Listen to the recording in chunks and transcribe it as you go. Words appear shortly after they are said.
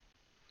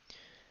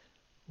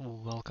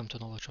Welcome to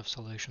Knowledge of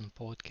Salvation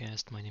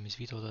podcast. My name is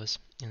Vytautas.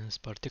 In this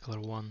particular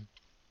one,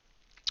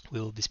 we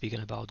will be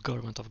speaking about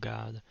government of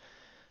God,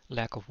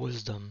 lack of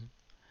wisdom,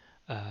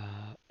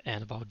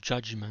 and about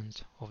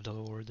judgment of the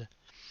Lord,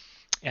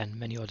 and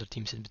many other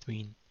themes in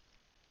between.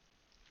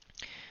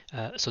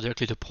 So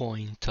directly to the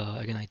point,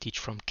 again I teach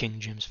from King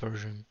James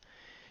Version.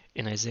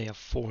 In Isaiah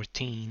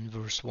 14,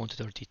 verse 1 to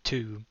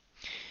 32,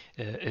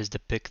 is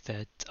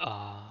depicted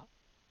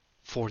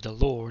for the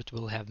Lord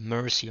will have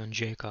mercy on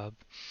Jacob,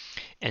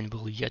 and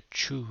will yet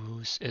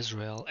choose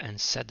Israel and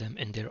set them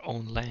in their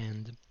own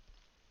land,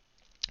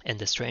 and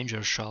the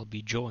strangers shall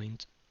be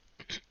joined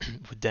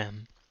with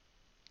them,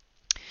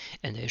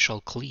 and they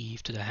shall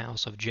cleave to the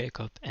house of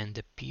Jacob, and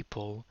the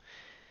people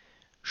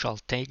shall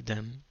take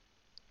them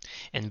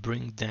and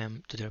bring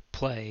them to their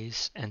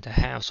place, and the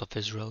house of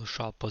Israel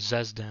shall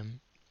possess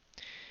them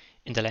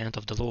in the land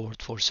of the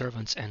Lord for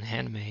servants and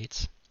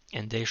handmaids,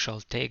 and they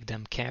shall take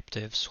them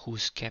captives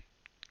whose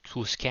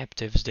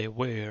captives they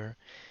were,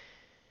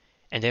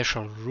 and they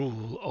shall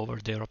rule over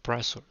their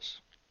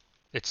oppressors.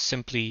 It's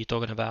simply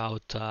talking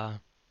about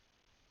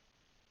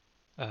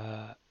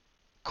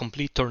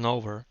complete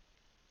turnover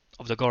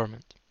of the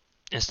government.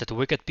 Instead of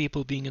wicked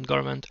people being in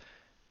government,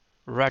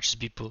 righteous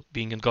people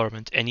being in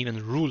government and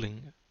even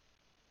ruling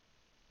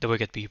the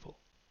wicked people.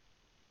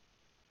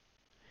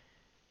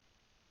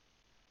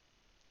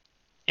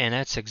 And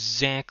that's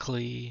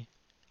exactly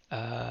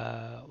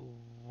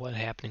what's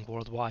happening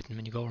worldwide in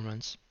many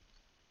governments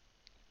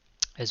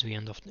as we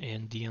in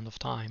the end of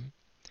time.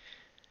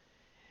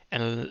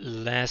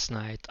 And last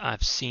night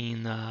I've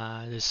seen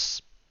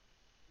this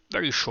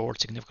very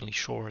short, significantly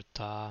short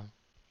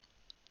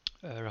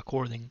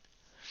recording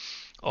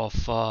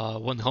of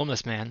one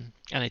homeless man,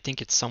 and I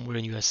think it's somewhere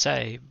in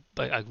USA,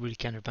 but I really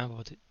can't remember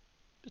what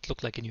it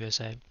looked like in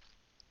USA.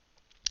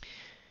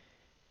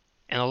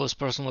 And although this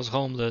person was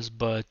homeless,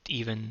 but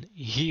even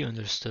he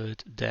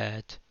understood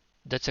that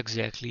that's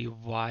exactly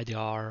why there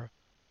are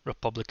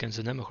Republicans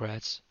and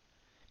Democrats,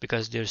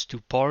 because there's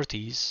two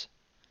parties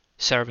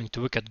serving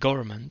to wicked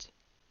government,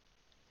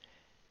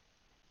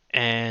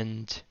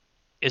 and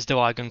it's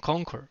divide and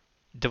conquer,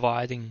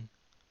 dividing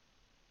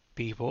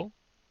people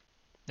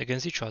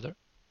against each other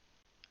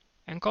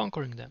and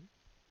conquering them.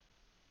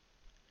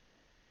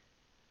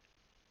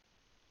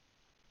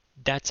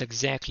 That's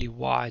exactly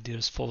why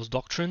there's false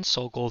doctrines,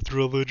 so-called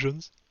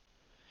religions,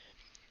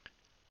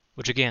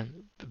 which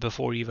again,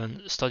 before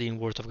even studying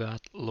Word of God,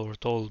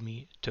 Lord told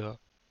me to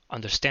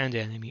understand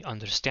the enemy,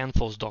 understand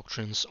false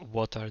doctrines,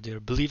 what are their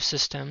belief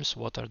systems,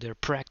 what are their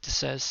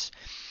practices,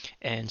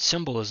 and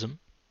symbolism.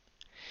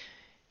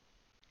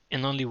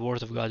 And only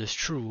Word of God is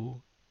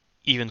true,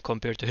 even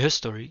compared to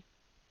history,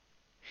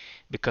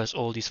 because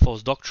all these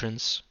false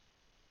doctrines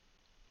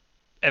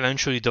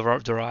eventually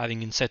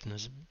deriving in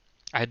Satanism.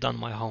 I had done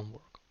my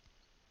homework.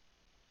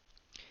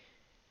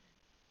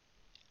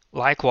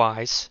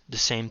 Likewise, the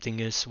same thing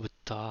is with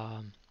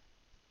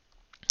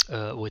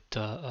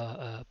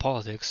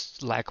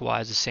politics.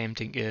 Likewise, the same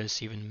thing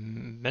is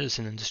even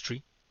medicine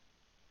industry.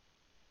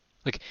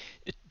 Like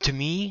to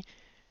me,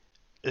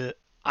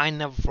 I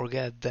never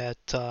forget that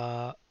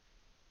to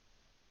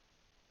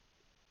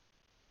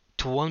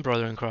one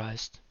brother in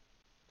Christ,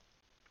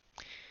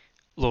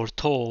 Lord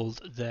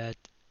told that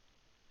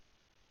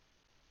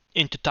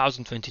in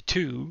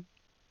 2022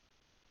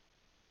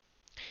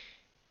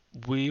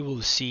 we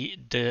will see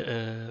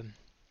the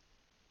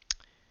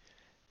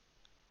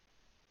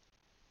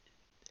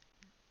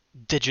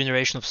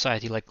degeneration of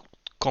society, like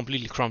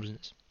completely crumbling.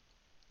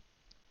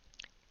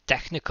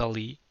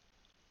 Technically,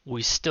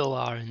 we still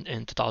are in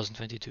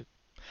 2022,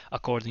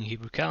 according to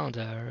Hebrew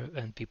calendar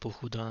and people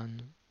who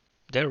done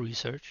their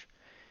research.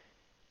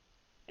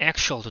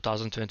 Actual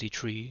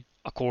 2023,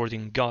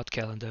 according God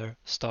calendar,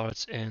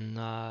 starts in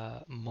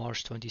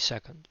March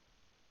 22nd,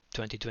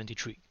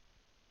 2023.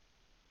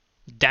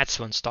 That's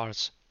when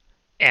starts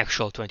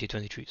actual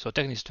 2023. So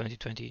technically it's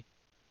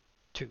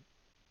 2022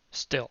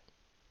 still.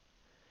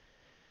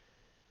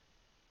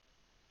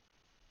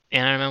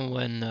 And I remember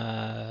when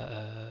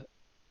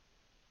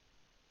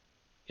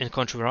in the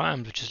country where I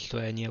am, which is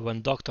Lithuania,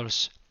 when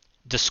doctors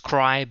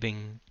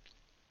describing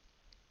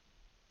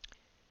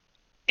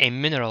a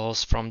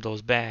minerals from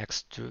those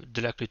bags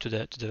directly to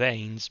the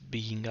veins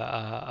being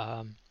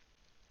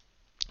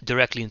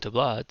directly into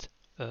blood,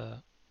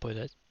 put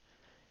it.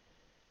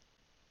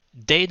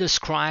 They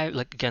describe,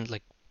 like again,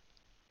 like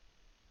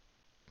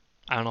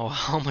I don't know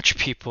how much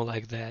people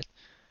like that,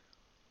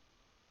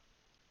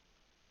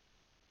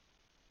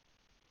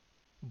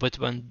 but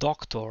when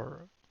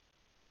doctor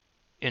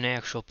in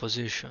actual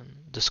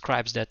position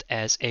describes that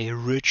as a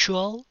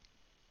ritual,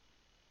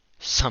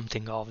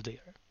 something off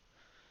there.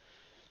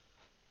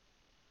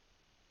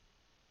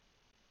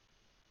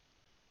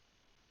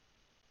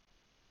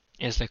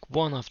 It's like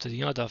one after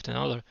the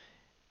other,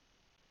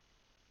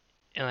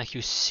 and like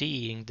you're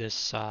seeing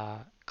this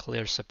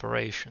clear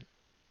separation.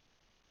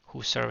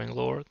 Who's serving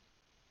Lord,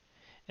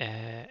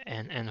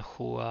 and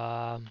who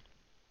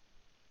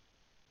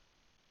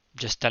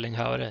just telling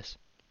how it is.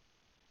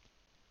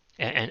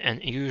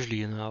 And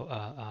usually,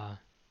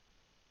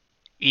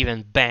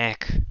 even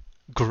back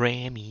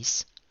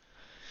Grammys,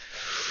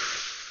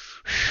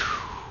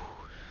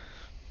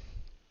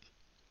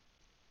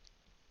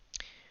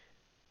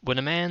 when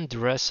a man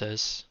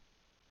dresses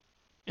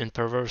in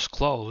perverse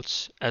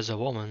clothes as a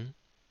woman,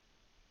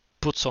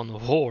 puts on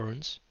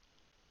horns,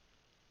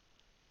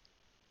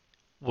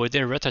 with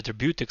their red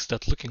attributics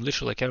that looking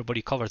literally like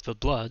everybody covered with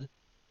blood,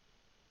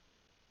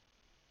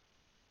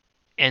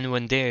 and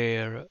when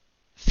they're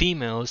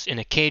females in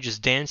a cages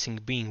dancing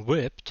being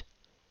whipped,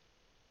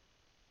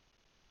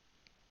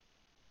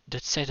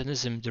 that's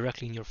Satanism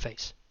directly in your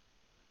face.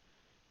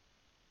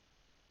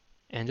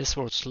 And this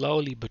world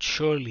slowly but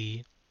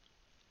surely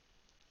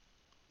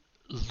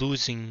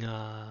losing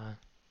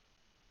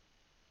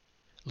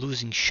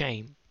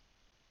shame.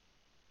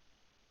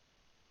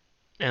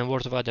 And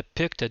Word of God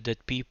depicted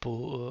that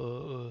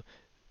people,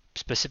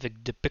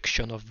 specific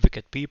depiction of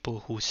wicked people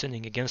who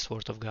sinning against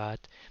Word of God,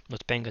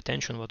 not paying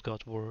attention what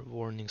God's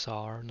warnings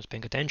are, not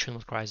paying attention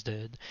what Christ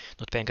did,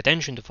 not paying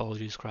attention to follow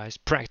Jesus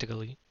Christ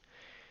practically.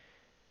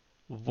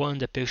 One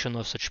depiction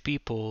of such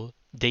people,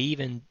 they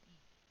even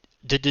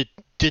did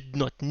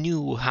not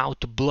knew how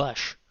to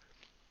blush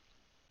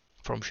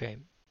from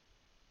shame.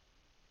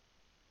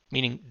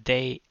 Meaning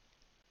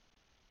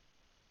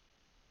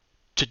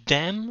to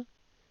them,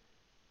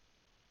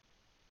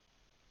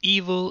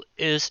 evil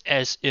is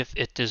as if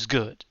it is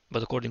good,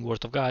 but according to the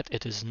Word of God,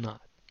 it is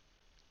not.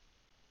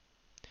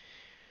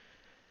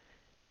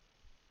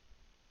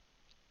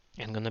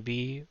 And gonna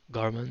be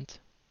government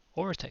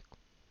overtake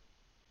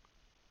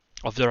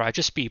of the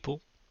righteous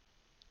people.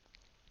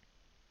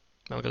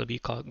 Not gonna be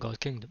God's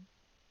kingdom.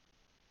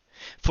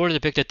 Further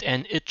depicted,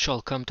 and it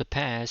shall come to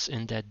pass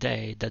in that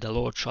day that the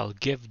Lord shall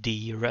give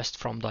thee rest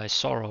from thy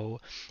sorrow,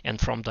 and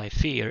from thy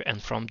fear,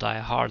 and from thy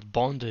hard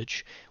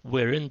bondage,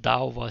 wherein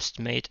thou wast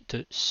made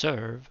to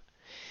serve,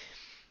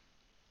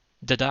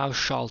 that thou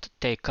shalt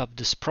take up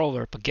this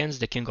proverb against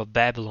the king of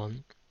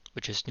Babylon,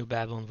 which is New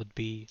Babylon would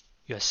be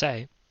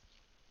USA,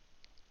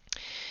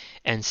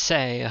 and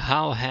say,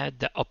 how had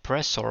the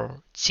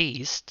oppressor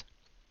ceased,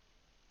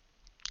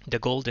 the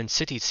golden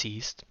city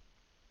ceased,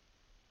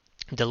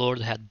 the Lord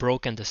had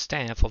broken the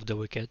staff of the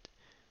wicked,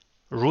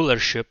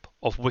 rulership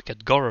of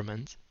wicked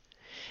government,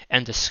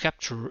 and the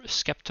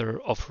scepter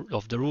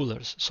of the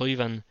rulers. So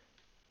even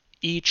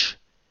each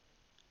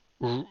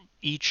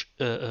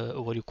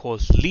what you call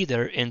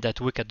leader in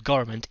that wicked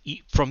government,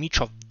 from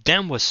each of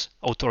them was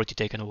authority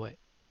taken away.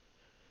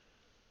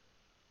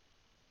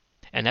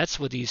 And that's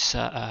what these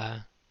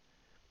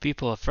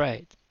people are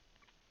afraid.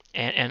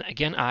 And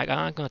again, I'm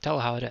not going to tell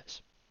how it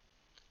is.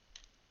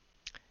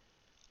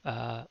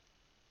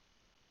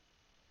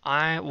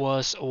 I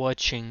was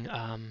watching,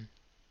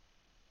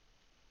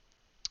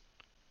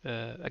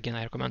 again,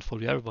 I recommend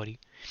for everybody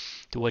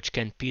to watch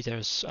Ken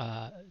Peters'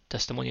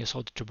 testimony of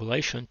the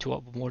tribulation,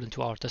 more than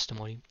 2 hour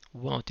testimony.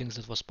 One of the things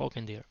that was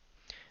spoken there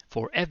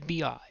for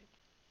FBI.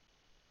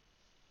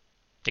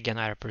 Again,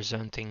 I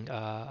representing,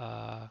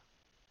 not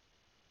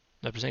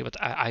representing, but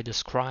I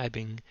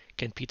describing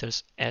Ken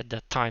Peters at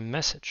that time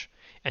message,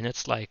 and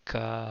it's like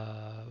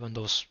when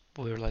those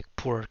were like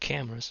poorer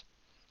cameras,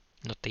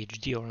 not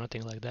HD or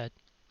nothing like that.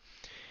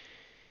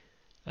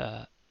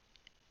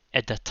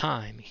 At that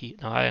time,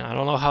 now I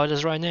don't know how it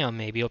is right now.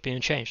 Maybe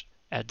opinion changed.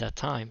 At that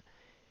time,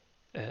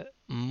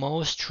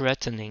 most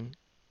threatening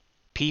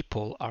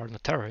people are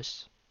not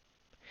terrorists,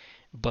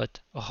 but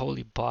a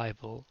Holy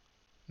Bible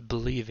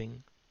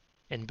believing,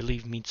 and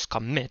believe means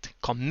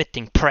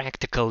committing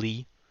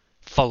practically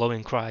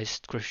following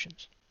Christ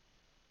Christians.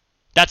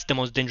 That's the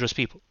most dangerous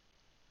people.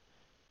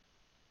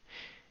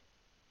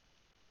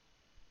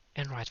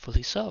 And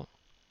rightfully so.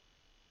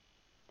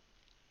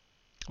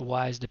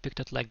 Why is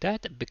depicted like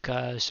that?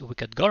 Because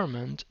wicked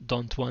government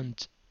don't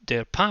want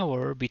their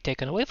power be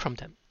taken away from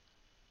them.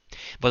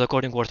 But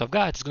according to the Word of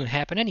God, it's going to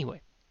happen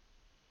anyway.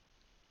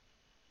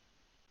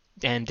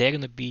 And they're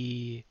going to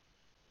be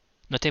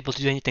not able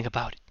to do anything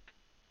about it.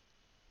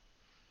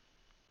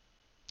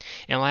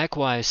 And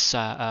likewise,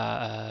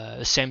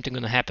 same thing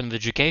going to happen with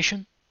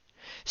education.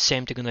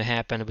 Same thing going to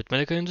happen with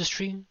medical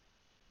industry.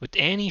 With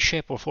any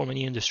shape or form,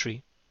 any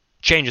industry,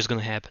 change is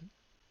going to happen.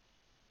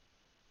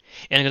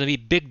 And it's going to be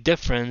big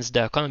difference,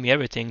 the economy,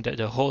 everything,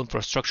 the whole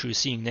infrastructure you're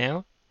seeing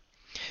now,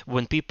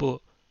 when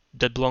people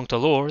that belong to the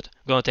Lord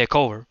are going to take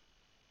over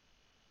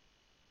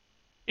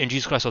in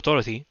Jesus Christ's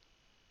authority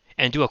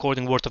and do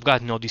according to the Word of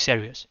God in all these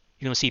areas.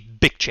 You're going to see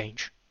big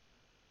change.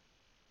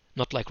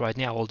 Not like right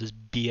now, all this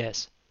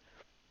BS.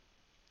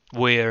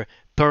 Where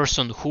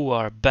person who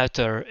are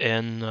better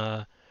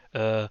in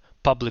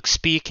public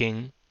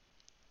speaking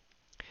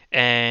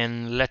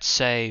and let's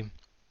say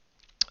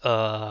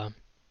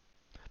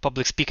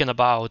public speaking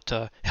about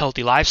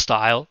healthy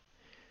lifestyle,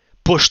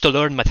 push to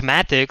learn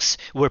mathematics,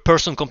 where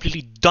person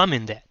completely dumb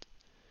in that.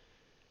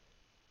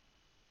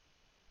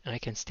 And I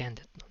can't stand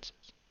that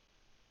nonsense.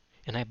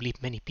 And I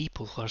believe many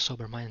people who are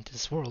sober-minded in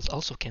this world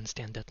also can't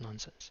stand that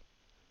nonsense.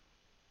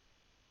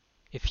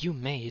 If you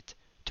made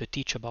to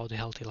teach about a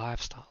healthy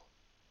lifestyle,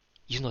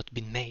 you've not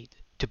been made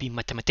to be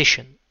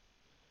mathematician.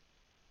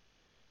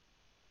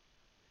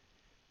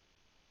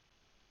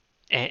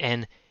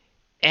 And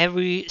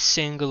every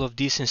single of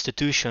these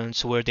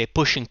institutions where they're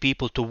pushing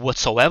people to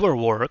whatsoever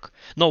work,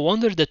 no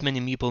wonder that many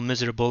people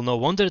miserable, no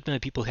wonder that many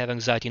people have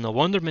anxiety, no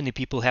wonder many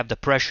people have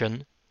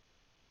depression,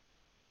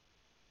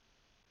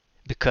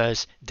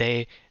 because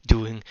they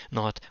doing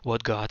not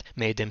what God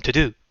made them to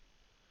do.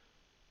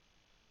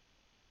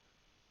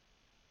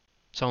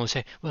 Someone will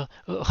say, well,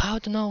 how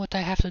to know what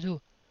I have to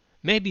do?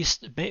 Maybe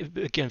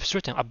again,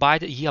 certain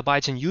he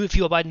abides in you if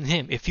you abide in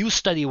him. If you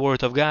study the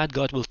word of God,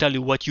 God will tell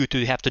you what you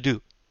have to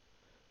do.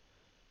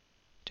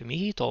 To me,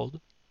 he told,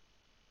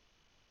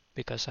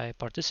 because I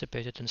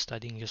participated in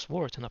studying his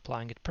word and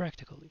applying it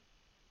practically.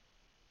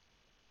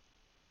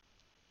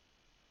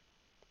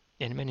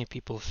 And many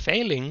people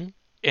failing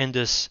in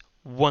this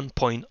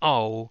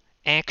 1.0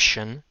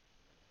 action,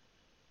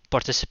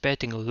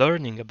 participating,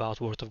 learning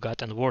about Word of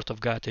God, and Word of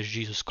God is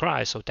Jesus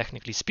Christ. So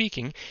technically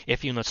speaking,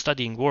 if you're not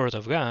studying Word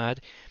of God,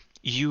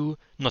 you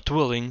not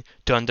willing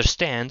to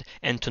understand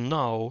and to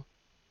know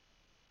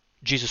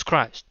Jesus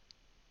Christ.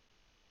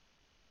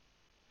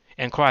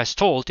 And Christ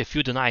told, if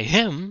you deny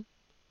him,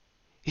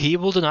 he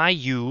will deny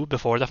you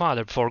before the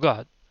Father, before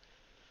God.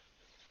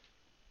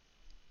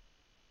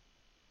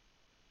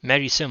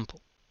 Very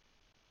simple.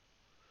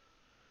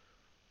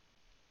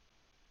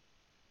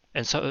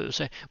 And so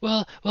say,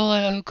 well,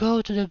 I'll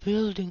go to the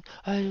building.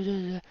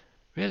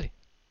 Really?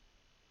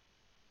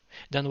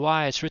 Then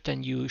why it's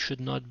written you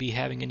should not be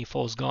having any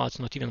false gods,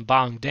 not even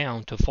bowing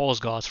down to false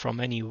gods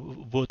from any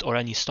wood or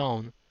any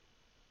stone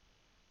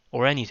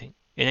or anything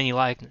in any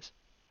likeness.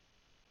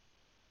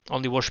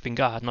 Only worshipping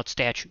God, not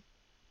statue.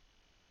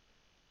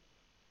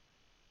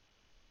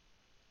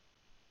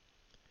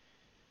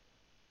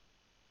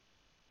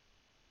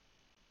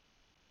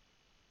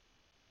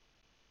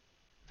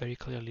 Very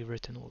clearly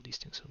written, all these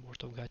things in the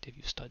Word of God, if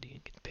you study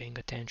and paying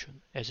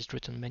attention, as it's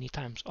written many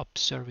times,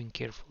 observing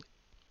carefully.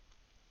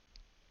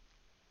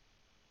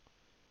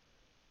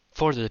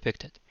 Further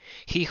depicted,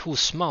 he who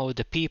smote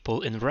the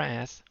people in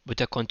wrath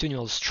with a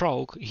continual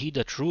stroke, he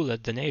that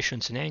ruleth the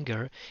nations in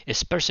anger,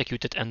 is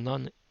persecuted and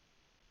none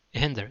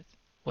hindered.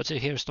 What's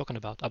it here is talking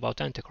about?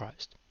 About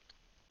Antichrist.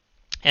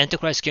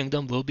 Antichrist's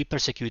kingdom will be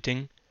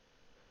persecuting,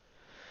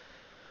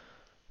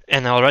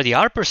 and already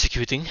are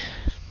persecuting,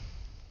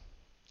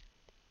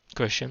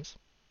 Christians.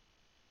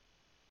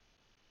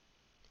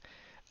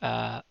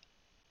 Very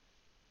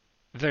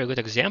good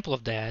example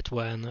of that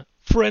when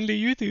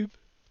friendly YouTube.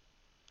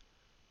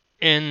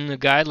 In the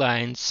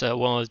guidelines,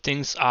 one of the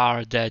things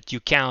are that you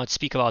cannot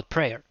speak about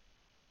prayer.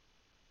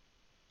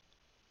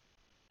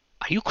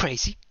 Are you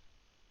crazy?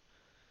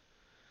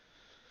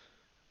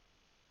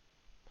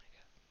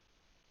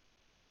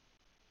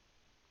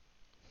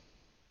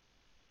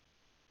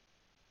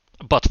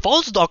 But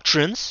false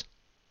doctrines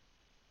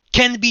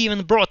can be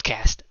even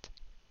broadcasted.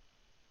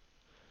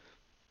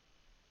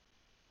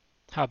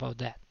 How about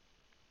that?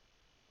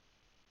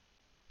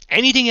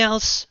 Anything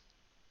else,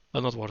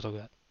 but not Word of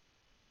God.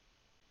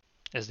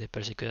 As they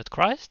persecuted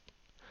Christ,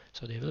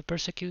 so they will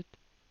persecute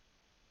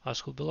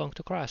us who belong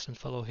to Christ and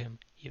follow him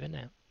even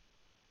now.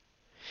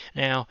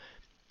 Now,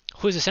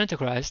 who is this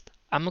Antichrist?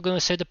 I'm not going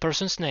to say the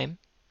person's name.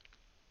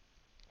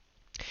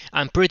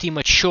 I'm pretty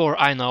much sure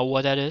I know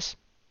what that is.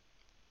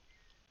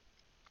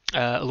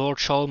 Lord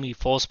showed me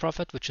false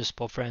prophet, which is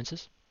Pope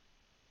Francis.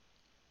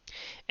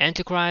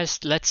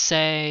 Antichrist, let's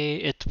say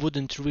it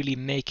wouldn't really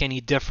make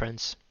any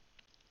difference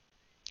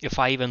if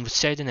I even would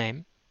say the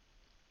name.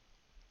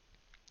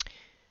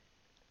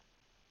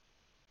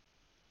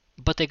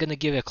 But they're gonna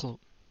give a clue.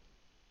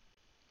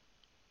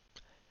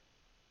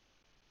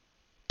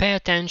 Pay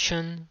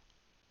attention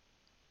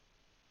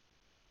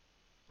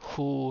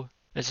who,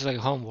 this is like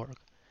homework,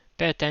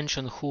 pay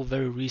attention who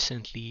very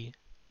recently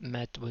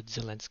met with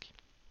Zelensky.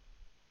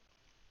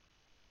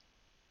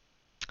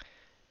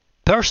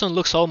 Person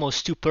looks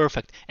almost too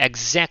perfect,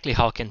 exactly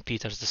how Ken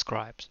Peters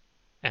describes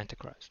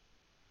Antichrist.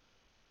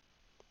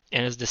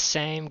 And it's the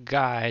same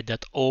guy,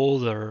 that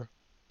older,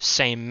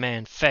 same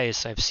man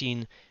face I've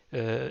seen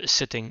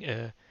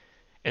sitting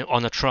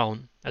on a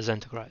throne as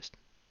Antichrist.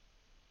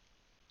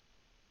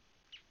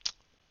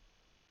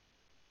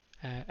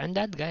 And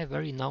that guy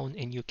very known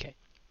in UK.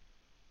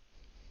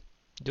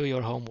 Do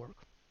your homework.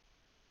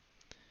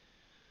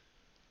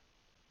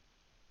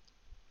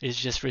 It's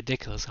just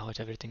ridiculous how it's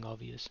everything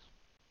obvious.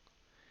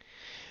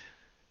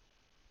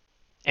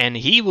 And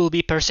he will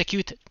be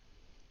persecuted.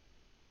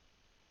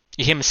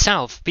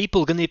 Himself,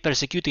 people gonna be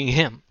persecuting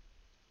him.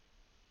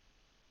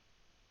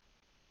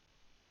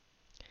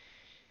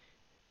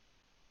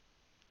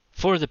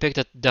 For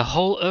depicted, the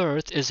whole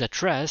earth is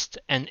at rest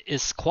and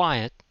is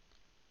quiet.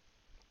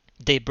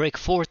 They break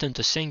forth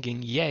into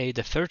singing, yea,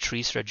 the fir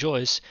trees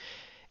rejoice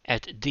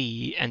at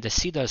thee, and the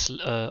cedars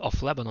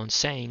of Lebanon,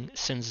 saying,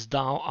 since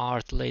thou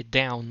art laid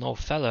down, no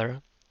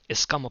feller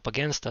is come up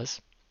against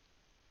us.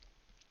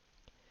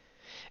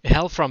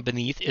 Hell from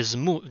beneath is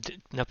moved.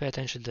 Now pay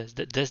attention to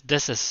this.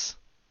 This is,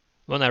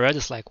 when I read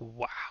this, like,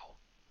 wow.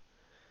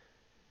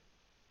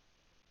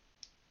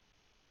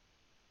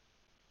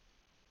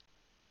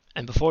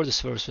 And before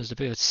this verse was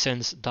depicted,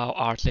 since thou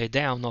art laid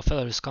down, no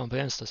feller is come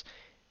against us.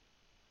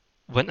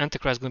 When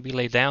Antichrist is going to be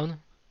laid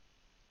down,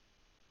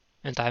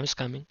 and time is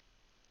coming,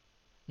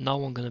 no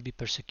one going to be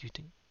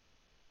persecuting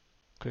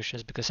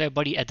Christians, because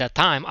everybody at that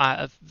time,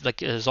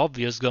 like is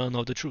obvious, going to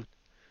know the truth.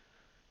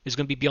 It's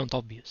going to be beyond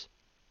obvious.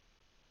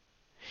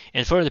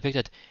 And further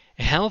depicted,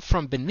 hell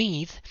from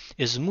beneath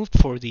is moved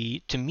for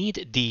thee to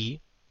meet thee.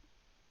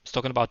 It's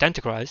talking about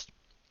Antichrist.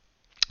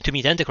 To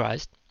meet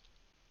Antichrist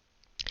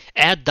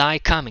at thy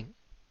coming.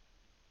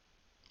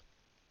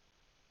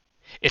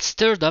 It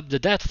stirred up the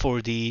dead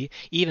for thee,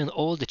 even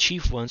all the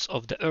chief ones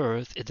of the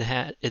earth. It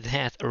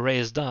hath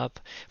raised up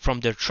from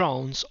their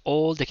thrones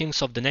all the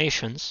kings of the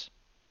nations.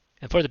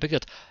 And further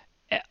depicted,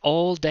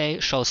 all they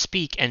shall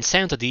speak and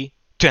say unto thee,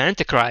 to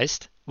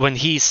Antichrist, when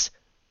he's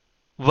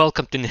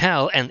welcomed in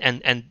hell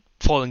and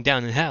falling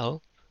down in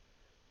hell,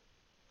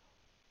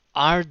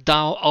 art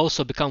thou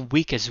also become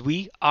weak as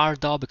we?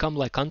 Art thou become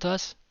like unto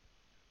us?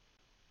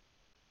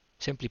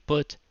 Simply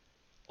put,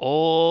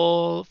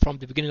 all from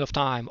the beginning of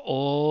time,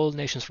 all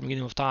nations from the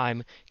beginning of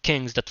time,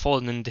 kings that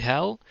fallen into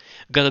hell,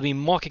 gonna be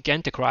mocking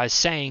Antichrist,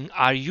 saying,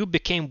 "Are you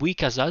became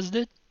weak as us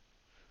did?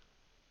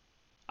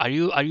 Are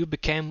you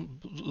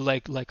became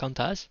like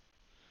unto us?"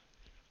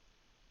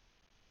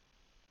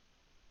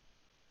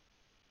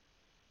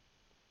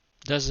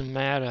 Doesn't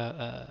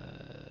matter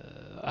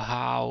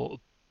how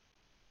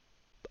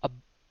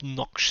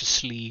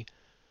obnoxiously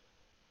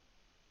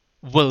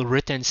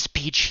well-written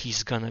speech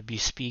he's gonna be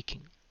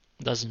speaking.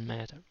 Doesn't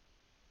matter.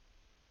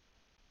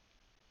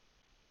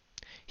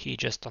 He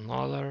just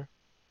another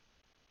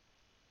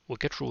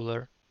wicked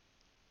ruler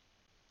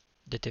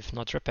that, if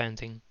not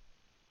repenting,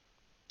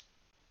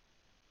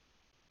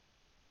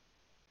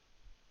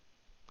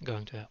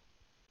 going to hell.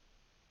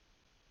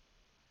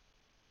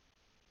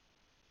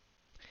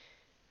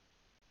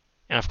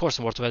 And of course,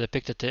 what were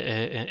depicted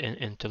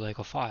into lake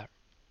of fire.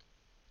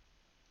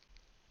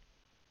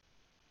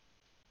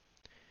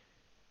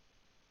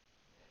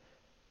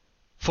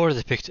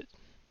 Further depicted,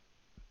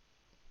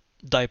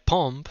 thy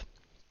pomp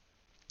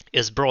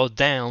is brought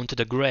down to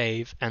the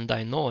grave, and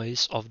thy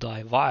noise of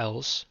thy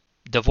vials,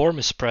 the worm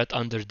is spread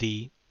under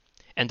thee,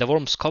 and the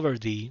worms cover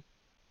thee.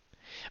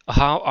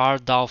 How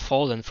art thou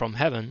fallen from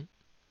heaven?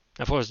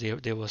 Of course,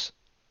 there was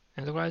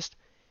Antichrist,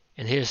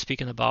 and here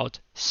speaking about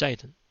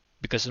Satan,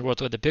 because in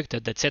what was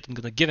depicted that Satan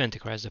gonna give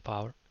Antichrist the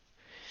power.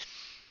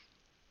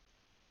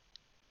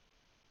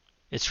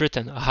 It's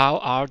written, how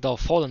art thou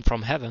fallen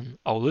from heaven,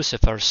 O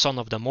Lucifer, son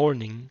of the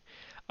morning?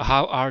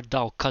 How art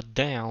thou cut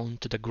down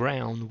to the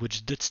ground,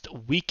 which didst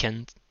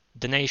weaken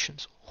the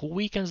nations? Who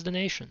weakens the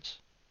nations?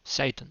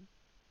 Satan.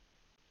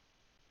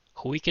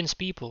 Who weakens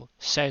people?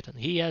 Satan.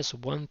 He has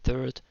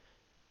 1/3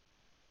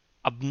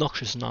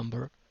 obnoxious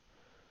number.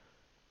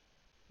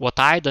 What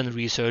I done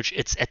research,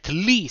 it's at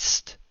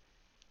least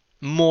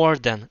more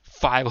than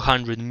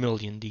 500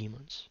 million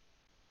demons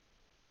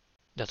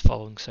that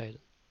following Satan.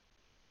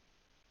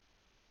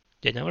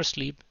 They never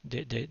sleep,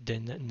 they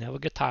never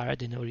get tired,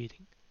 they never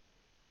eating.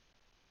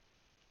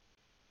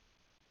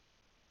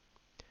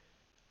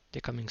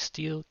 They're coming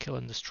steal, kill,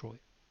 and destroy.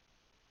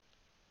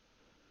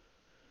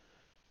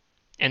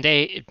 And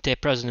they're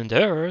present in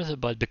the earth,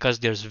 but because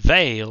there's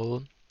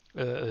veil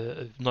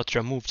not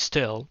removed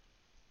still,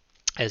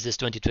 as this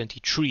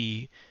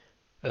 2023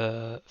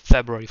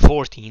 February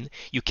 14,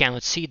 you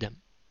cannot see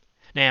them.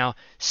 Now,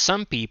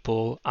 some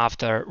people,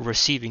 after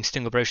receiving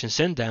sting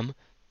operations in them,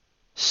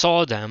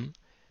 saw them.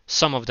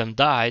 Some of them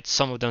died,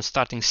 some of them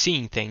starting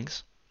seeing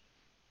things,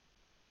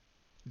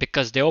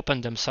 because they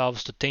opened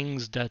themselves to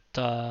things that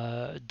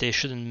they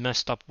shouldn't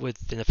messed up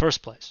with in the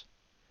first place.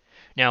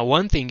 Now,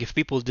 one thing, if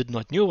people did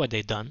not know what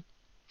they'd done,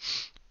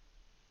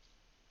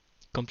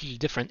 completely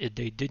different if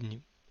they did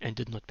knew and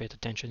did not pay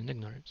attention in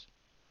ignorance.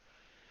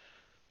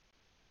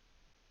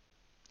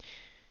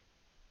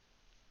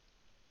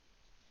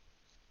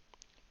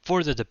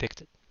 Further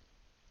depicted,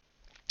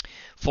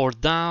 for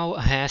thou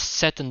hast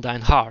set in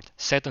thine heart,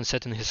 Satan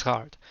set in his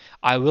heart,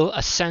 I will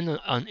ascend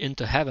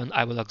into heaven,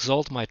 I will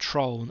exalt my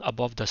throne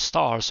above the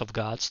stars of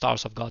God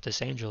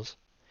is angels.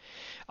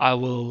 I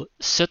will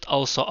sit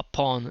also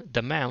upon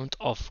the mount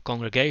of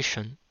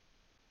congregation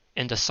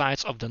in the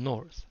sides of the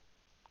north.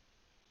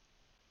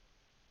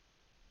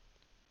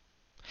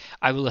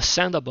 I will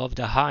ascend above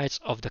the heights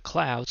of the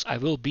clouds, I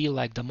will be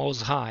like the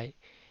Most High.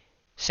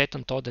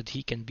 Satan thought that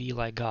he can be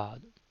like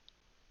God,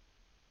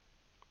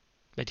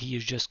 that he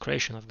is just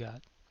creation of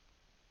God.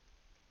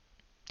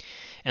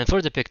 And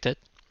further depicted,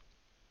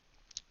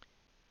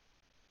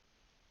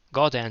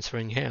 God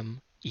answering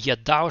him,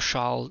 yet thou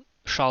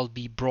shalt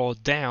be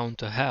brought down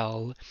to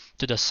hell,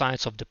 to the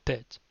sides of the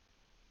pit.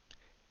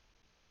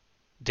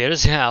 There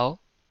is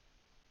hell,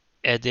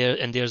 and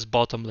there's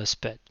bottomless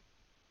pit.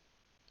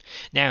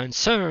 Now in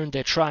CERN,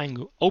 they're trying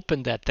to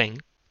open that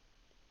thing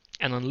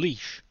and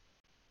unleash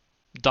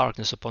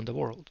darkness upon the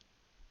world.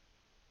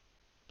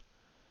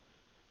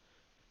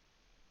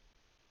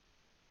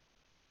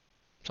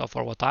 So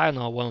for what I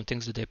know, one of the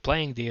things that they're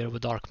playing there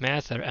with dark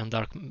matter and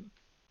dark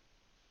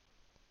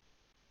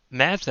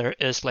Matter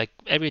is like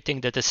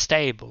everything that is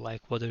stable,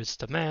 like whether it's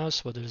the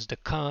mouse, whether it's the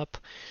cup,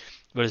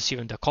 whether it's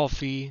even the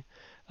coffee,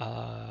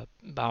 I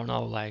don't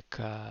know, like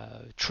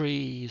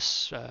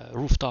trees,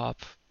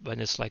 rooftop, when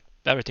it's like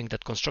everything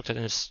that constructed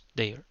and is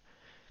there.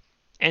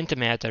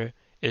 Antimatter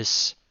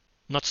is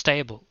not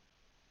stable.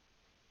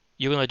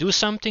 You're gonna do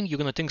something, you're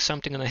gonna think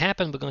something gonna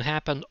happen, but gonna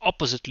happen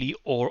oppositely,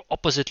 or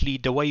oppositely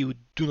the way you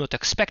do not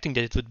expecting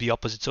that it would be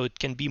opposite. So it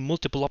can be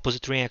multiple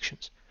opposite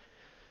reactions.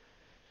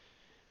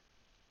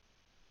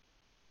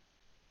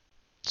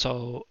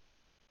 So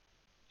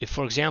if,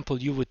 for example,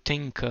 you would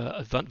think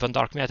when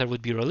dark matter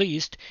would be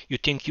released, you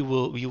think you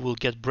will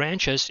get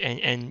branches,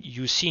 and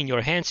you see in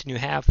your hands and you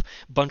have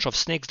a bunch of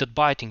snakes that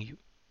biting you.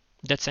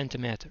 That's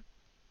antimatter.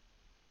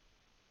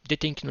 They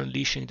think you're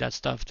unleashing that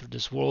stuff through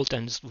this world,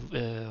 and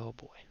oh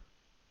boy,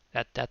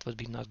 that would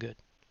be not good.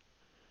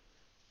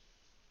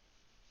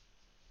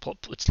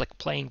 It's like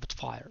playing with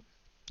fire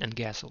and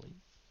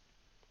gasoline,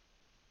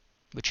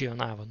 which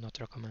even I would not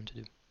recommend to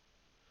do.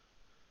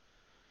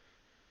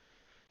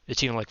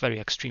 It's even like very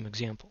extreme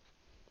example.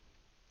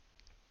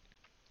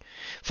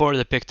 For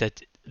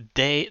depicted,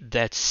 they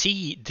that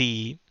see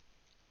the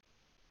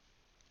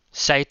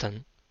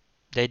Satan,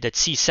 they that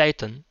see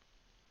Satan,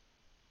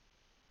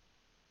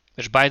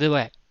 which by the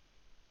way,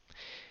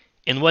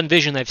 in one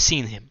vision I've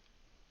seen him.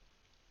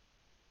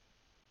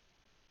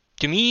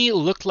 To me,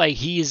 looked like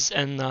he's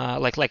an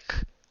like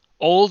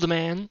old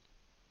man,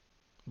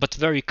 but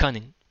very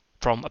cunning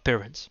from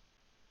appearance.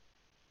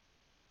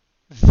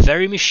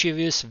 Very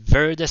mischievous,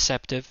 very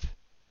deceptive,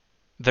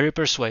 very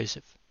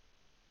persuasive.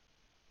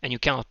 And you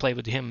cannot play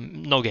with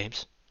him, no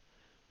games.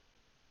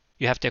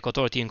 You have to take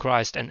authority in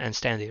Christ and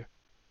stand here.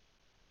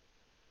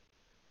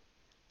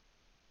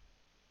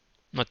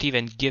 Not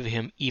even give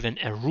him even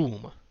a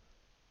room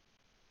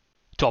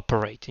to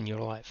operate in your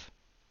life.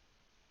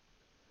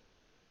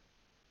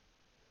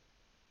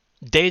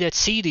 They that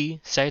see thee,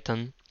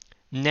 Satan,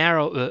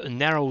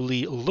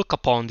 narrowly look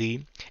upon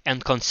thee,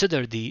 and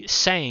consider thee,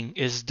 saying,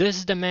 Is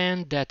this the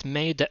man that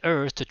made the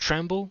earth to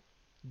tremble,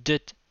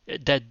 that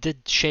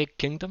did shake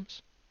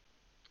kingdoms?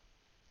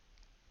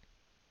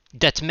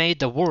 That made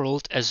the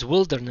world as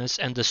wilderness,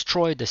 and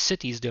destroyed the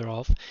cities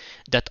thereof,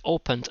 that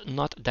opened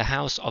not the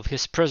house of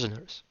his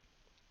prisoners.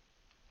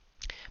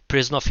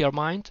 Prison of your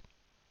mind,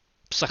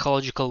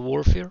 psychological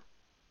warfare,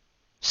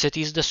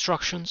 cities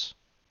destructions,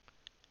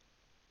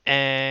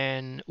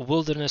 and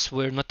wilderness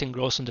where nothing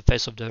grows on the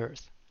face of the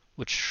earth,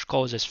 which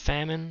causes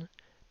famine,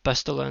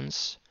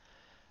 pestilence,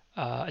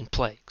 and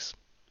plagues.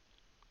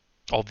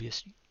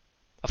 Obviously,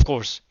 of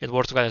course, in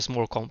Word of God is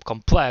more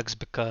complex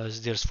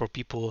because there's for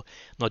people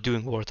not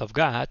doing Word of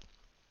God,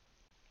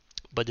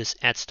 but this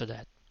adds to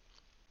that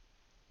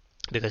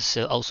because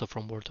it's also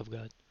from Word of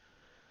God.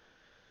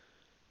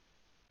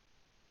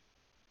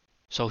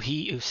 So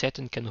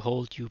Satan can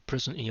hold you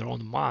prison in your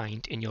own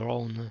mind, in your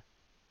own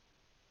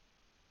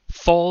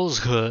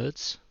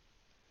falsehoods,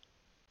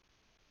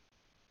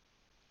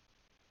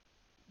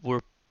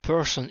 where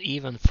person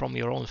even from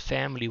your own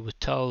family would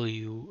tell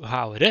you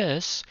how it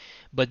is,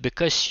 but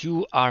because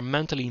you are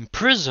mentally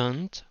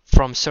imprisoned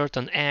from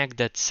certain act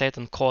that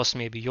Satan caused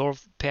maybe your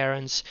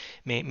parents,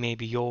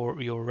 maybe your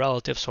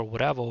relatives or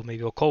whatever, or maybe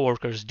your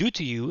co-workers do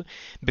to you,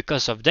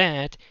 because of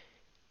that,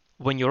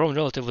 when your own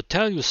relative would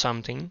tell you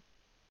something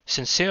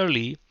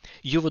sincerely,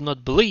 you would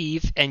not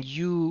believe, and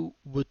you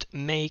would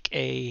make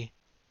a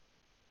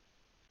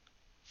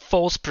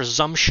false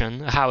presumption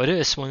how it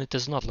is when it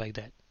is not like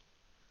that.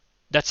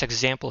 That's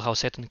example how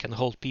Satan can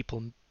hold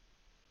people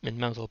in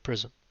mental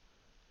prison.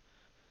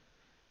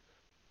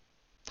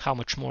 How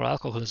much more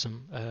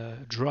alcoholism,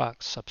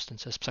 drugs,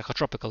 substances,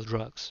 psychotropical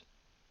drugs,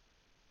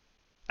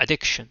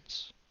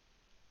 addictions,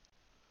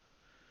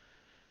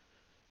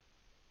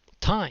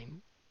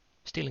 time,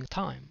 stealing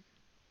time.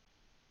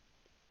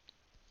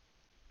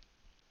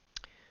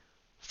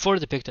 For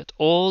depicted,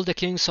 all the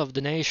kings of the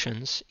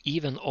nations,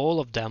 even all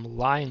of them,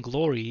 lie in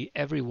glory,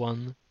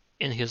 everyone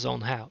in his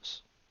own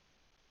house.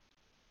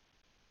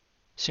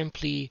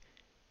 Simply,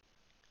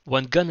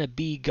 when gonna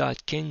be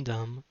God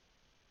kingdom,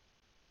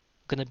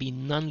 gonna be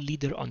none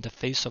leader on the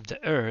face of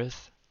the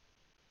earth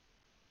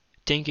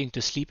thinking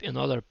to sleep in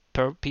other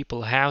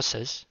people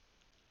houses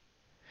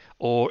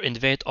or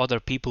invade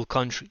other people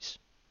countries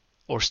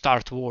or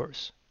start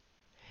wars.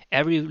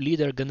 Every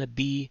leader gonna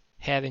be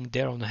having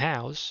their own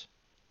house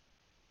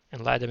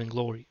and lie them in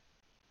glory.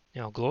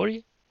 Now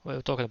glory,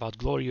 we're talking about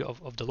glory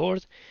of the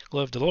Lord.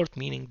 Glory of the Lord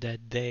meaning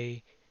that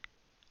they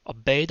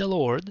obey the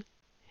Lord,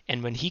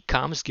 and when he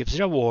comes, gives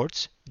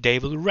rewards, they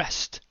will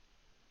rest.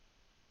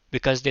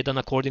 Because they done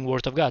according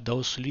word of God.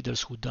 Those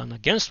leaders who done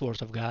against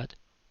word of God,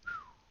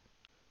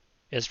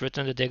 it's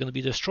written that they're going to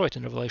be destroyed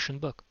in Revelation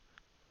book.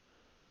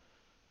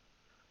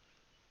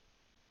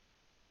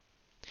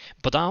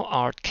 But thou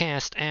art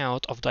cast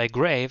out of thy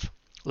grave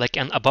like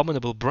an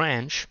abominable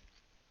branch,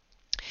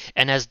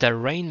 and as the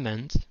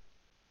raiment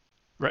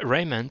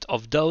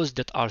of those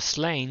that are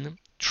slain,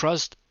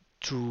 thrust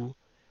through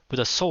with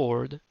a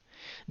sword,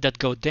 that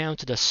go down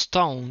to the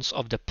stones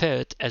of the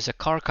pit as a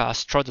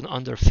carcass trodden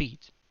under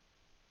feet.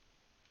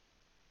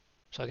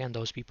 So again,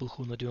 those people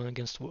who not doing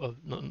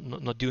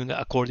not doing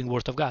according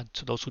word of God.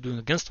 So those who doing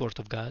against word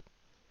of God,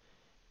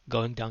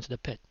 going down to the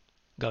pit,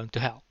 going to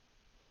hell,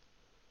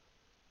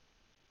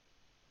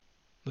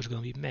 which is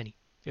going to be many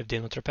if they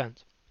not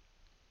repent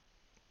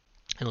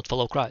and not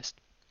follow Christ.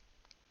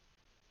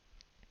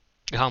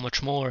 How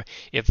much more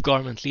if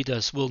government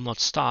leaders will not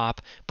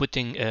stop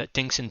putting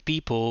things in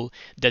people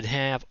that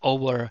have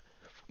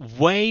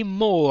way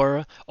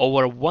more,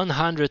 over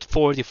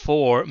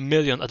 144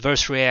 million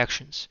adverse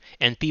reactions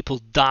and people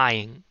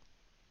dying.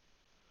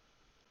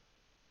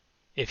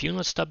 If you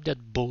not stop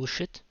that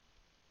bullshit,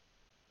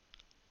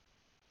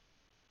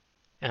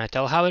 and I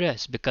tell how it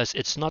is, because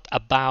it's not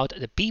about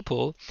the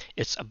people,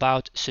 it's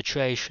about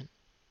situation.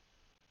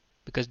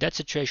 Because that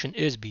situation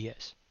is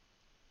BS.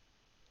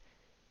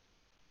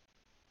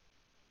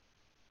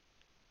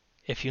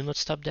 If you not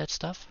stop that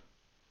stuff,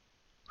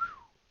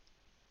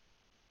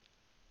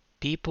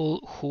 people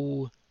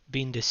who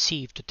been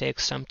deceived to take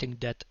something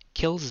that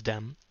kills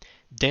them,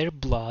 their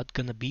blood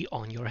gonna be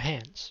on your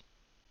hands.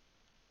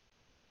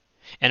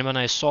 And when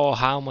I saw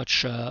how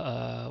much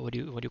what do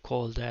you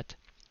call that,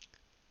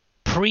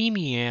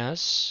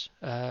 premiums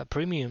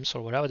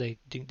or whatever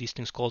these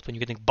things called, when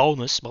you're getting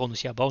bonus,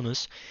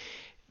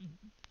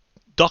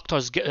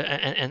 doctors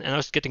and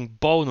nurses getting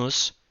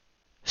bonus,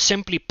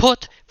 simply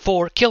put,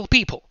 for kill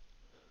people.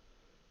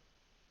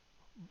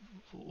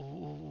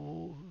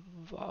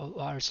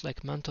 There's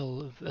like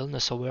mental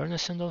illness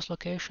awareness in those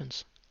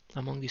locations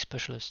among these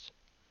specialists.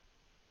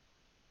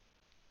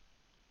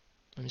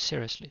 I mean,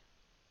 seriously.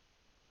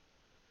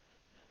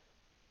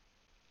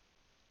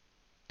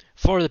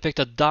 For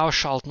depicted, thou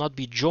shalt not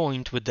be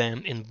joined with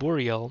them in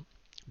burial,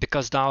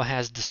 because thou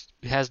hast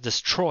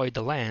destroyed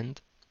the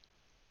land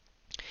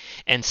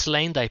and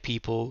slain thy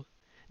people.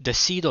 The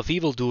seed of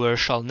evildoers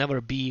shall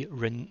never be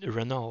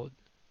renewed,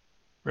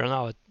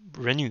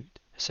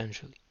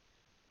 essentially.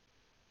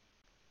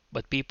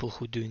 But people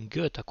who doing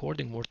good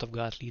according word of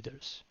God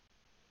leaders,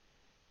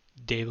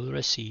 they will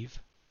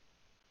receive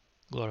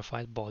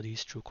glorified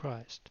bodies through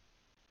Christ.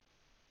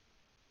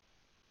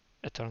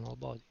 Eternal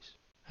bodies,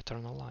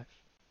 eternal life.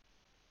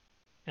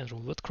 And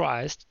rule with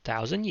Christ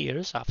 1,000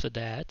 years after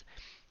that,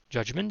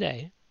 Judgment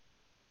Day.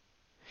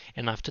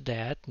 And after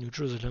that, New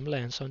Jerusalem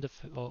lands on the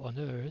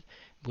earth,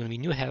 when we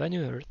new heaven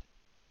and earth.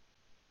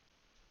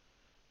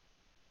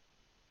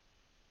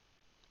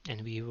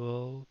 And we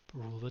will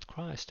rule with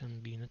Christ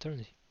and be in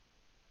eternity.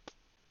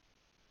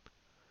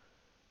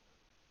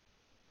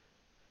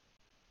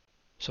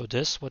 So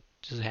this, what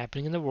is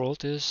happening in the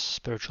world, is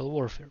spiritual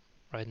warfare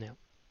right now.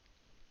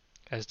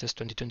 As this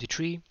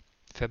 2023,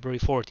 February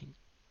 14.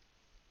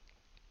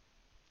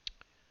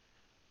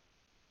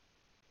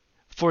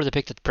 For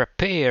depicted,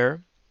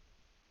 prepare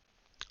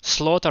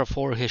slaughter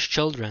for his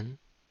children,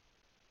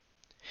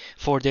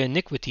 for the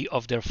iniquity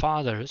of their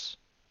fathers.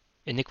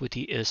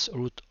 Iniquity is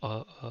root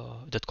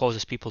that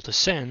causes people to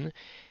sin,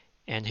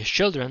 and his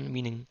children,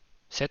 meaning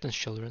Satan's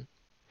children,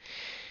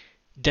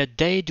 that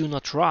they do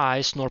not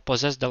rise, nor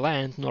possess the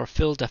land, nor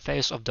fill the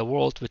face of the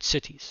world with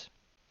cities.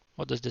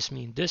 What does this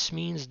mean? This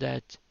means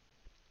that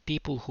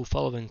people who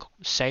following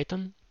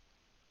Satan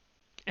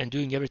and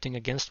doing everything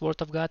against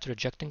word of God,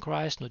 rejecting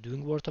Christ, not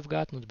doing word of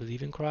God, not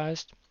believing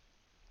Christ,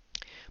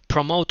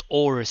 promote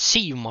or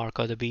receive mark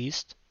of the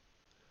beast,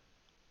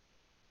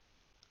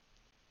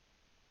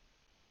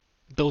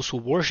 those who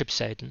worship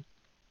Satan,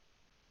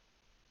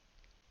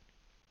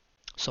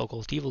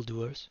 so-called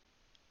evildoers,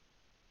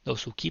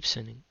 those who keep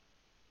sinning,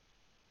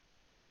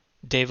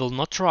 they will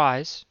not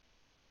rise,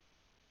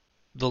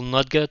 will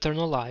not get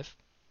eternal life,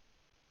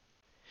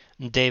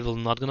 they will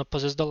not gonna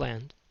possess the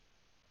land,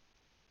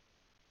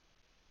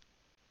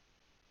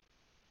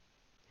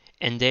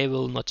 and they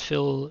will not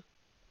fill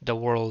the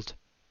world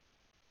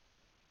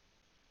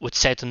with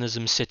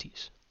Satanism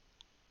cities.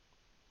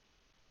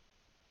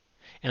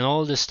 And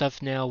all this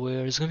stuff now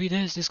where it's gonna be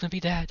this, it's gonna be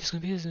that, it's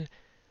gonna be this.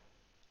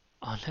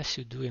 Unless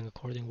you're doing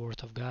according to the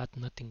word of God,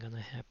 nothing gonna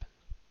happen.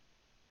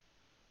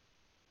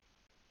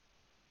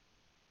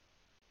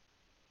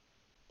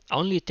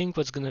 Only think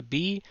what's gonna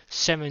be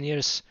 7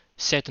 years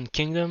Satan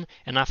kingdom,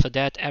 and after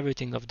that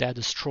everything of that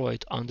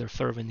destroyed under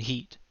fervent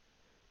heat.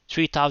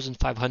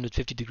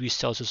 3,550 degrees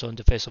Celsius on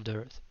the face of the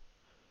earth.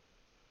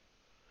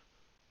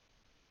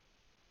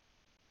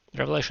 The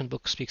Revelation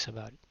book speaks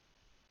about it.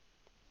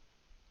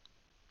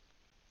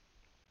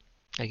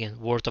 Again,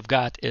 word of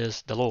God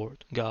is the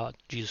Lord, God,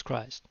 Jesus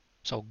Christ.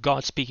 So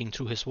God speaking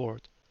through his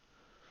word.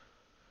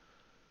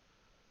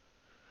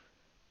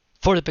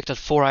 For depicted,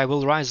 for I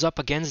will rise up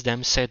against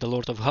them, said the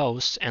Lord of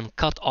hosts, and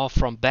cut off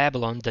from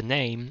Babylon the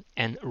name,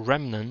 and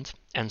remnant,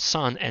 and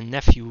son, and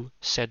nephew,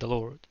 said the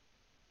Lord.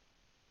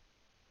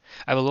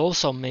 I will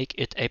also make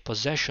it a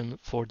possession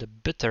for the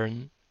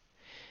bittern,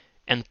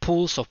 and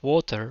pools of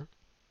water,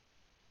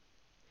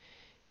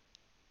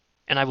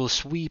 and I will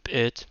sweep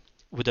it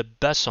with a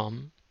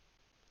besom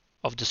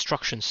of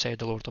destruction, said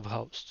the Lord of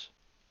hosts.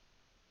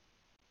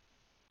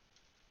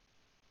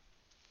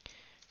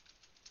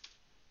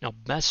 Now,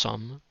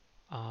 besom,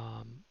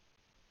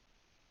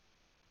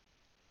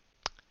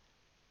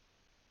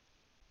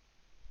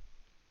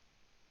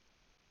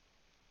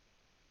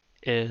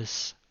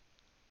 is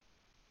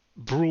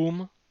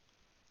broom,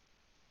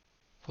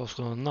 folks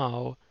don't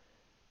know,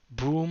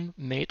 broom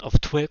made of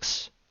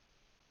twigs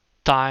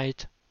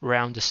tied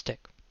round a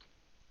stick.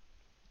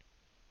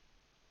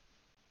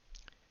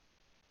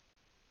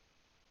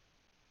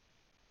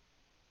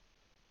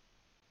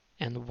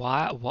 And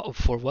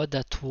for what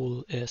that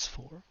tool is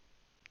for?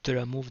 To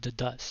remove the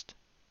dust.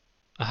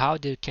 How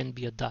there can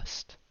be a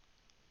dust?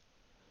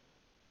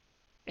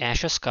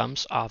 Ashes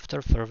comes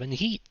after fervent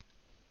heat.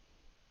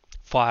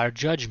 Fire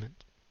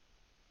judgment.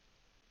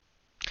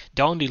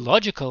 The only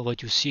logical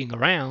what you're seeing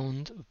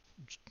around,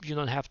 you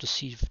don't have to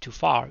see too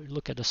far.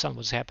 Look at the sun,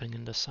 what's happening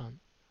in the sun.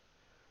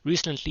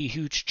 Recently, a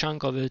huge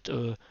chunk of it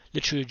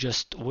literally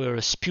just were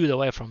spewed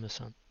away from the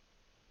sun.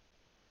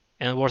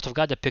 And the Word of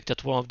God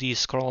depicted one of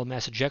these coronal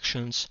mass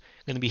ejections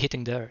going to be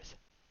hitting the earth.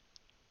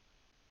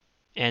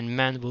 And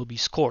man will be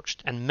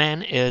scorched. And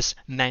man is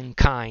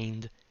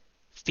mankind,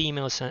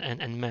 females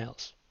and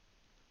males.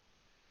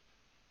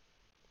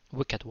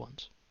 Wicked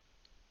ones.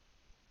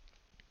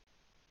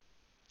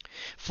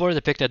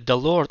 Further depicted, the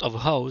Lord of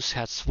hosts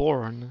had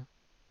sworn,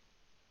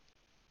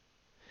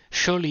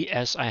 surely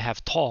as I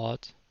have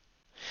taught,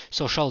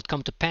 so shall it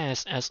come to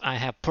pass, as I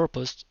have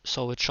purposed,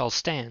 so it shall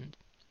stand.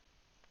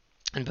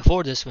 And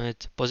before this, when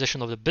it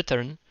possession of the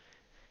bittern,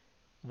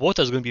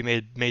 water is going to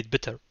be made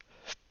bitter.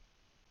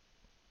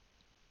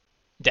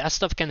 That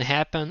stuff can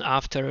happen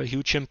after a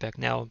huge impact.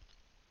 Now,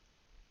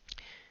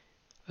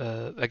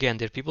 again,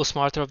 there are people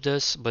smarter of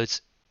this, but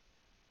it's,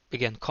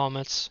 again,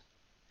 comets,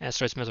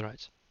 asteroids,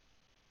 meteorites.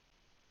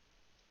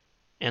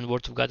 And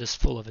Word of God is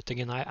full of it.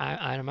 Again,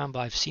 I remember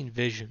I've seen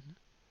vision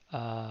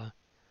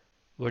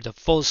where the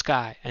full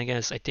sky, and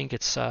again, I think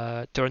it's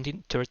 13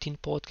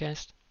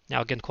 podcast.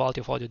 Now, again, quality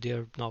of audio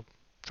there, no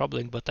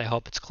troubling, but I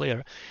hope it's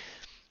clear.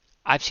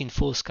 I've seen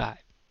full sky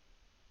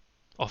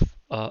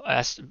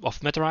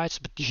of meteorites,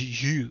 but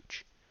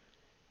huge.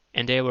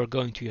 And they were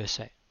going to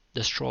USA,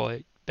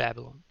 destroy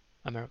Babylon,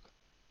 America.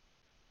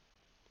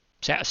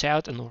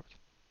 South and north.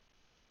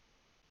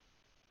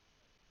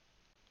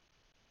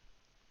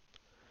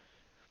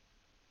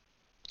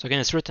 So again,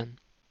 it's written,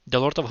 the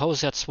Lord of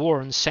hosts hath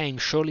sworn, saying,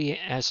 surely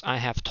as I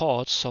have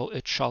taught, so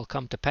it shall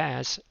come to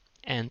pass,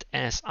 and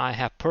as I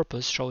have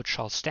purposed, so it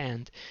shall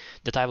stand,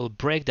 that I will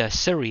break the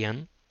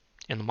Assyrian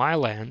in my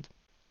land.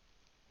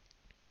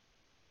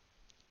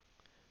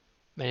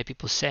 Many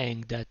people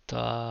saying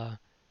that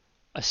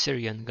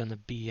Assyrian gonna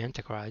be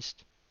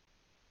Antichrist.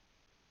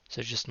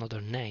 So it's just another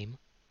name.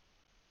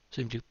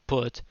 Simply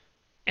put,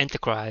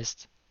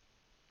 Antichrist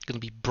gonna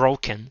be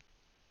broken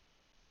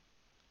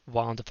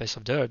while on the face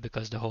of the earth,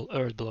 because the whole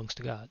earth belongs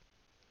to God.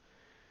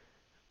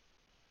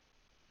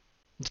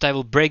 That I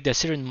will break the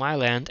Assyrian in my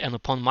land, and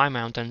upon my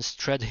mountains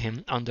tread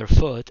him under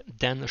foot.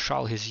 Then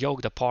shall his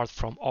yoke depart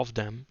from off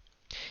them,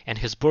 and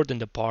his burden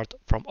depart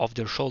from off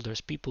their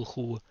shoulders. People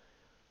who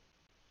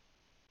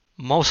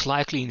most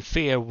likely in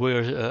fear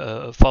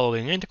were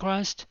following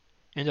Antichrist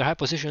in their high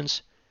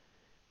positions,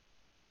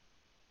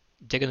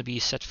 they're going to be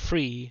set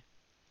free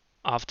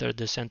after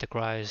this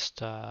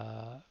Antichrist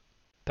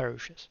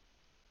perishes.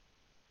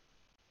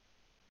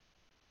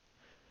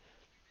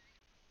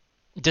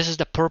 This is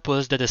the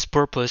purpose that is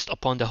purposed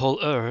upon the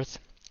whole earth,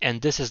 and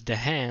this is the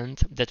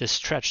hand that is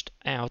stretched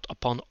out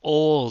upon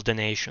all the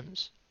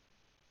nations.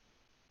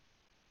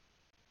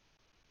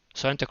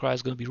 So Antichrist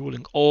is going to be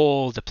ruling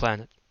all the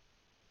planet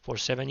for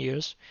 7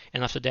 years,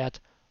 and after that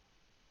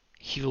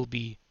he will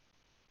be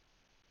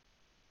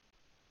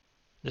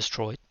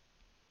destroyed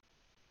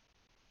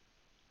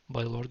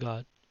by the Lord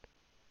God.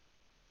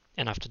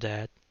 And after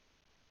that,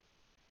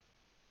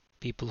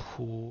 people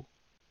who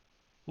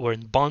were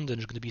in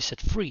bondage are going to be set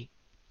free.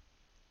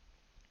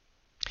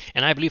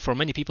 And I believe for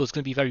many people it's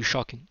going to be very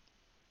shocking.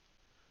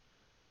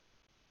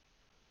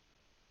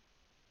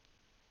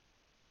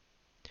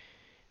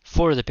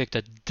 Further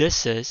depicted,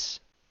 this is,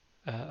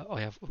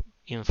 I have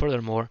even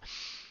furthermore,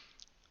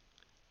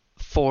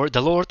 for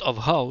the Lord of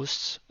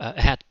hosts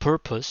had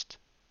purposed,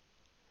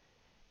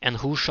 and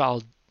who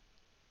shall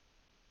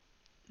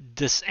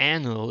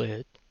disannul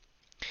it,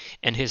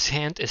 and his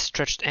hand is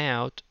stretched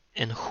out,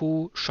 and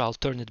who shall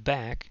turn it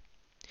back?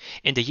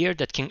 In the year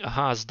that King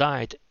Ahaz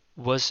died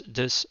was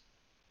this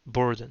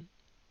burden.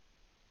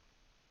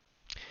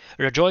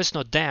 Rejoice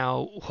not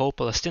thou, O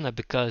Palestina,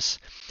 because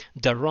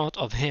the rod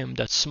of him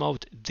that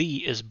smote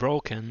thee is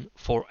broken,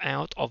 for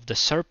out of the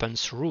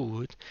serpent's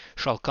root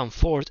shall come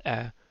forth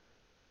a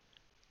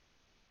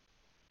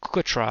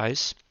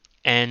cockatrice,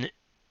 and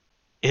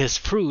his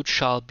fruit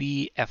shall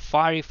be a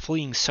fiery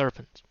fleeing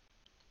serpent.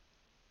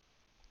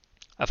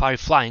 A fiery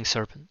flying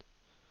serpent.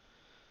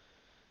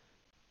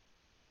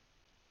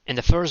 And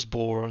the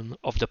firstborn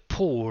of the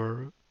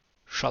poor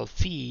shall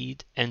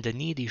feed, and the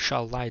needy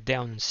shall lie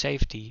down in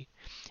safety.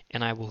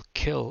 And I will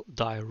kill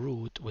thy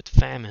root with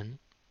famine,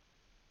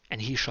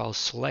 and he shall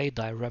slay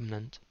thy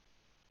remnant.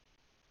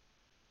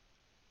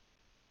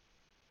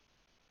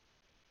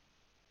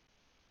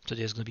 So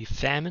there's going to be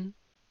famine,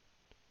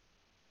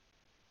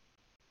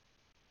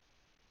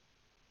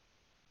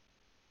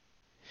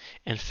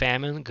 and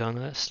famine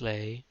gonna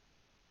slay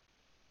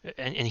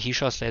and he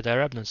shall slay thy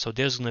remnant. So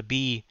there's gonna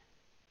be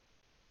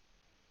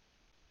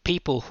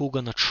people who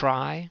gonna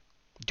try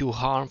do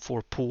harm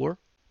for poor,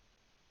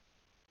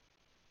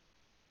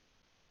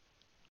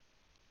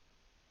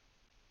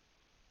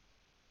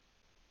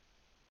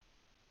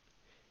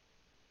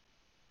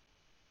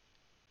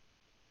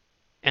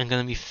 and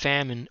gonna be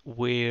famine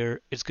where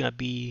it's gonna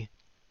be,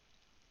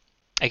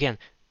 again,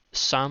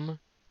 some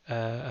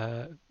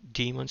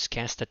demons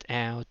casted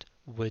out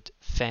with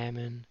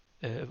famine,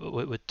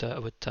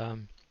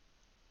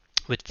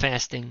 with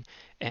fasting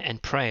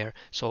and prayer.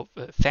 So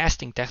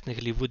fasting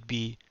technically would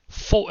be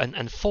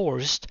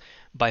forced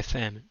by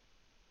famine.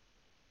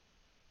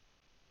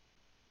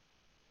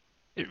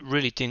 It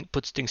really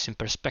puts things in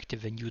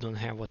perspective when you don't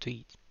have what to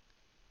eat.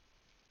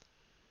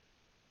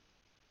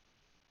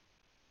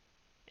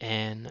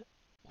 And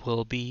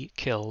will be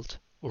killed,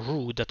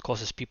 root that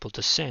causes people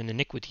to sin,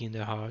 iniquity in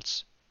their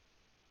hearts,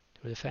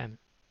 through the famine,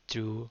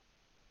 through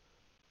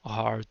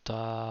hard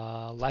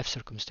life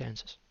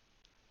circumstances.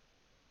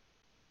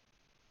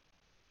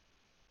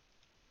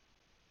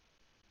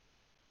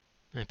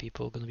 And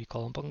people are going to be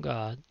calling upon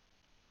God.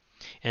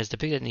 And it's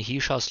depicted in He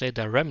shall slay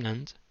the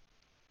remnant.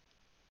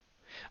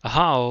 A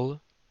howl,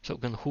 so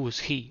again, who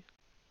is He?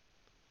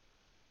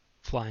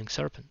 Flying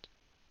serpent.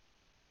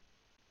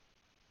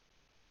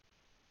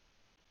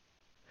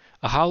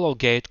 A howl, O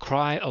gate,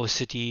 cry, O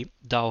city,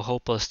 thou whole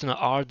Palestina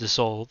art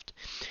dissolved,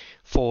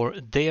 for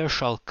there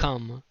shall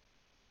come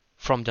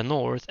from the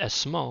north a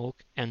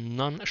smoke, and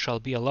none shall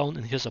be alone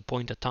in his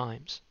appointed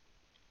times.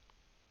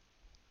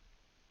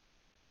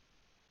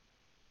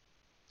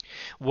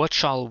 What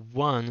shall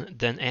one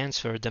then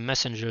answer the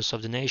messengers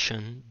of the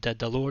nation, that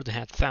the Lord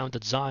hath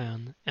founded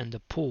Zion, and the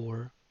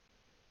poor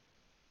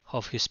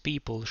of his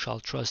people shall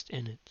trust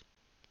in it?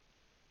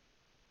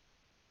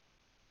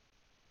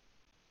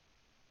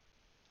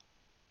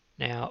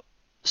 Now,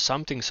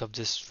 some things of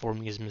this for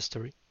me is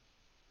mystery,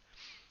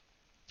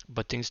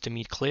 but things to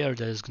me clear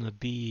that there's going to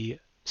be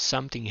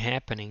something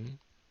happening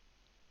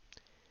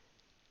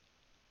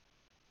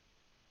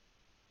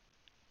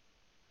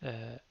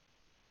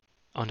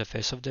on the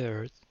face of the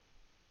earth,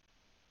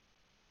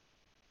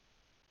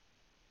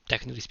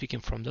 technically speaking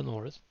from the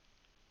north,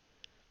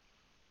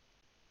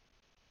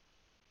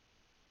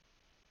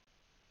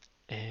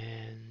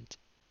 and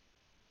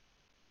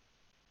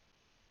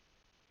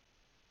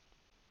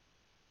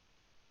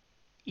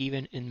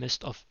even in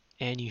midst of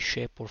any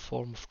shape or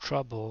form of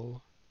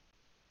trouble,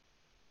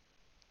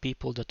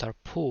 people that are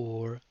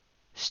poor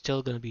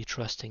still going to be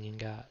trusting in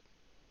God.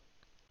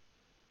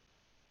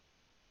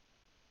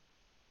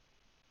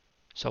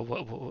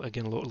 So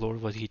again,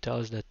 Lord, what He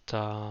tells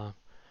that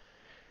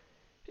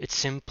it's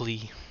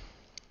simply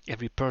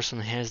every person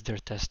has their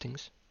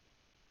testings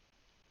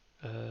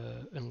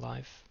in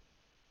life,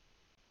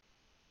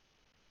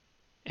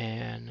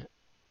 and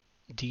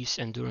these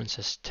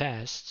endurances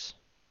tests,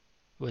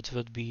 which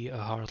would be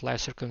hard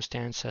life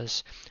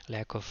circumstances,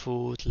 lack of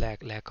food,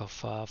 lack of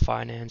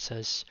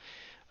finances,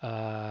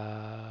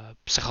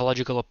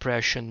 psychological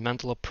oppression,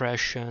 mental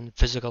oppression,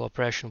 physical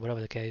oppression, whatever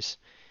the case,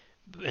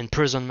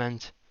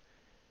 imprisonment.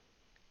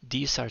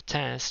 These are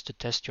tests to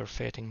test your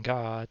faith in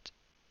God,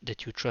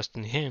 that you trust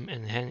in Him,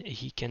 and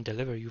He can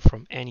deliver you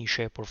from any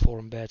shape or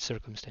form bad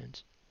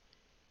circumstance.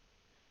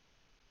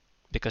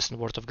 Because in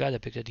the Word of God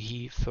depicted,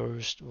 He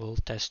first will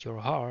test your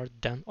heart,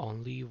 then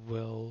only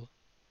will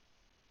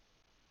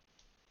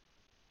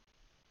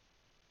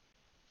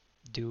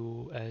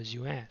do as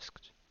you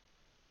asked.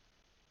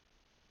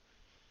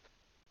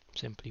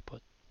 Simply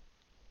put.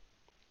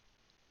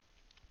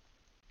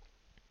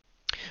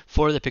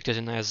 For depicted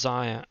in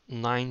Isaiah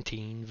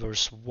 19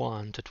 verse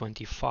 1 to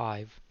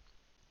 25,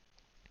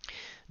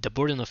 the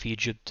burden of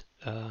Egypt,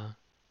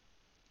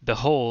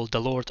 behold,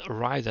 the Lord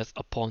rideth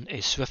upon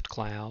a swift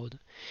cloud,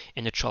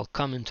 and it shall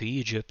come into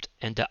Egypt,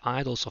 and the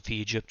idols of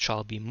Egypt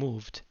shall be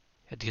moved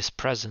at his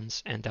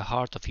presence, and the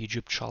heart of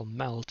Egypt shall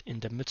melt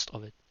in the midst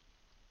of it.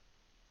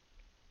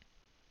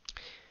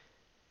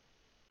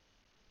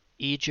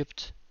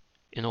 Egypt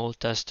in Old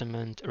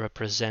Testament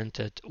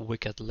represented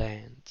wicked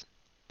land.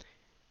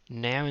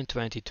 Now in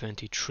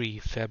 2023,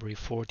 February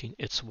 14,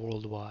 it's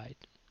worldwide,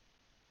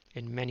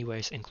 in many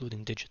ways,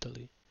 including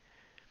digitally.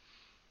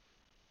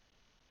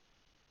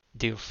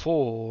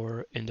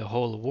 Therefore, in the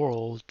whole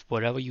world,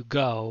 wherever you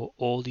go,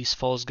 all these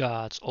false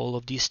gods, all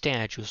of these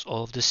statues,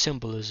 all of this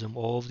symbolism,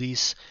 all of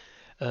these,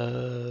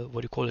 what do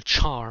you call it,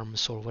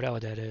 charms, or whatever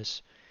that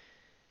is.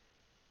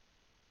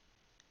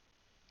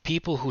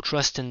 People who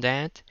trust in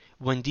that,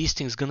 when these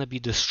things gonna be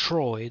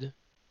destroyed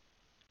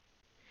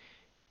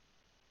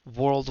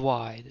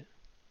worldwide,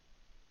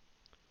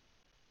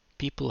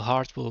 people's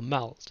heart will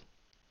melt.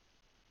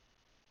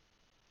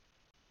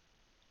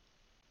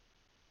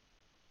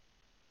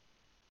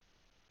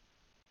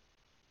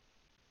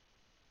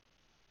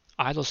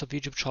 Idols of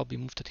Egypt shall be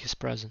moved at his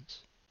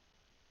presence.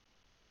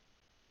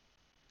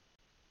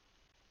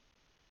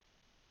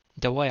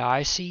 The way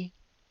I see,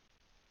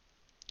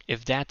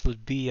 if that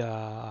would be,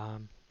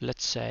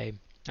 let's say,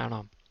 I don't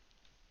know,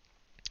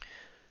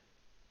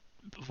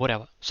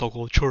 whatever,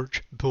 so-called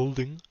church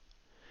building,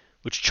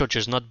 which church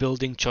is not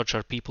building. Church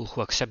are people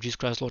who accept Jesus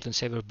Christ, Lord and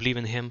Savior, believe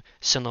in Him,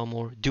 sin no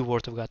more, do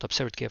Word of God,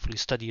 observe it carefully,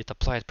 study it,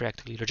 apply it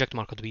practically, reject the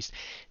mark of the beast.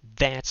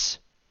 That's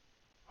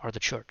are the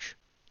church,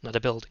 not a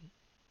building.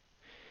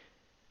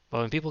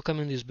 But when people come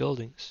in these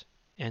buildings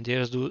and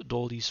there's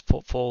all these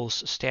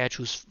false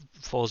statues,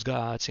 false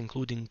gods,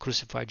 including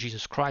crucified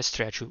Jesus Christ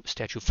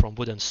statue from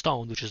wood and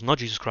stone, which is not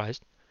Jesus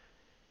Christ,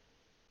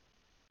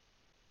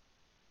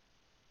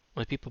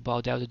 when people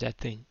bow down to that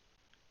thing,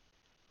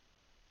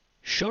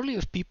 surely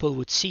if people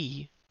would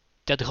see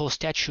that the whole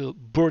statue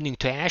burning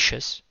to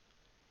ashes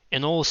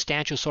and all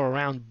statues all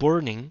around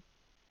burning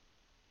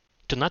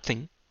to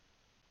nothing,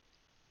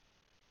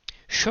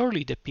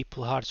 surely the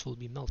people's hearts will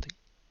be melting.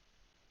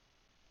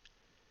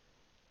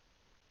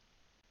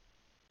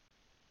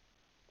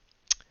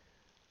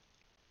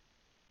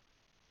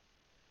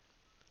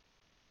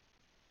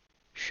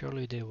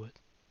 Surely they would.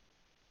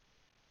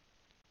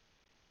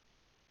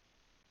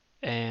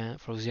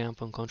 And for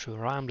example, in country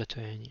where I'm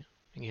Lithuania,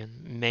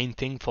 again, main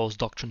thing, false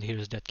doctrine here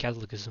is that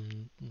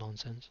Catholicism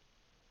nonsense.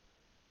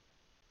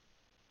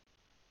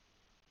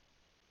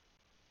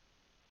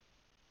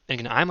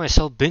 Again, I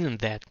myself been in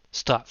that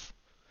stuff,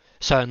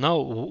 so I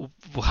know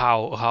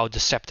how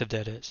deceptive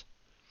that is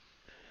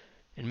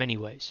in many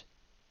ways.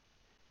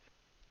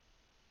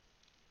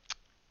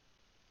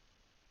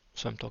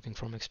 So I'm talking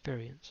from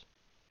experience.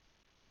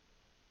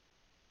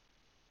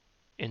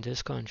 In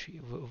this country,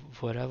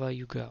 wherever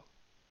you go,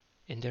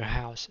 in their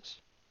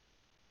houses,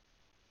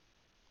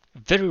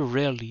 very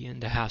rarely in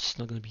the house is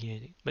not going to be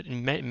anything, but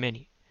in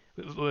many,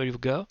 where you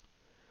go,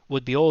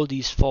 would be all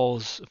these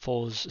false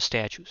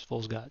statues,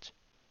 false gods.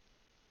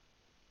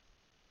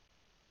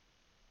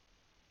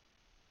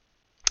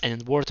 And in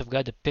the Word of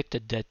God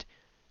depicted that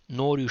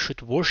nor you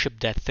should worship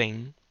that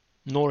thing,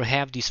 nor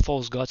have these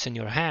false gods in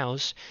your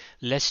house,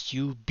 lest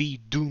you be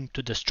doomed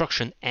to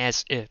destruction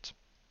as it.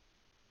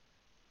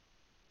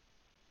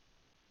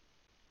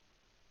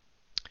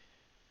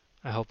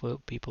 I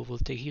hope people will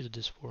take heed of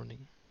this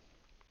warning.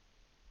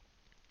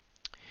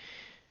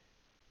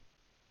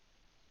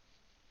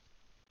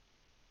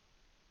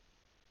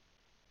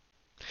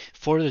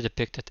 Further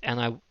depicted,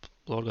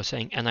 Lord God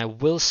saying, and I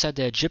will set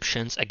the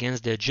Egyptians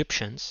against the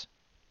Egyptians,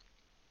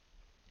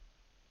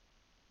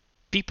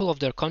 people of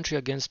their country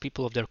against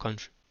people of their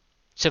country.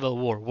 Civil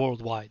war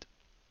worldwide.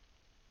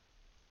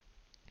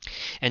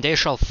 And they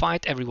shall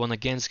fight everyone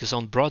against his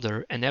own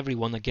brother, and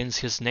everyone against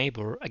his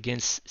neighbor,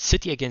 against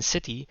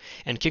city,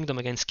 and kingdom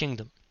against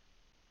kingdom.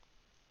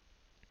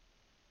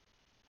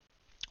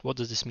 What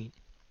does this mean?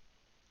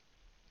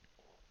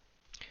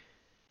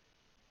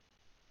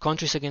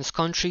 Countries against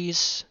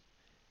countries,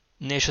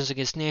 nations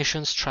against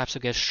nations, tribes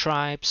against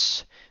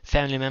tribes,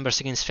 family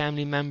members against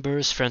family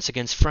members, friends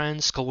against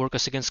friends,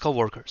 co-workers against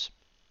co-workers.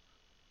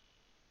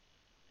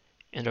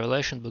 In the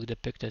relation book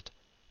depicted,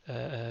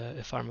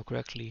 if I remember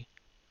correctly,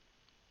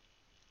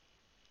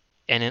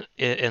 and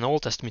in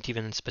Old Testament,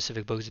 even in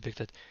specific books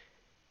depicted,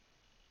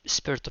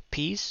 spirit of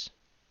peace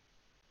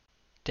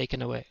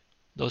taken away.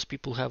 Those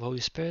people who have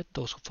Holy Spirit,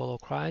 those who follow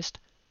Christ,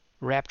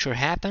 rapture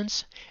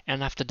happens,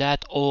 and after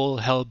that all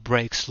hell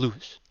breaks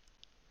loose.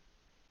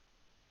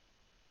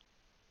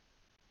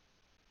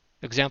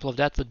 Example of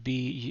that would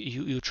be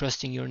you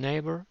trusting your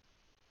neighbor,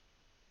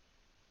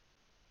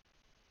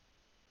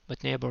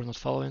 but neighbor not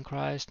following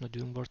Christ, not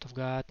doing Word of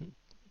God,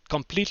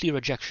 completely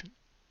rejection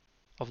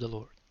of the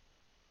Lord.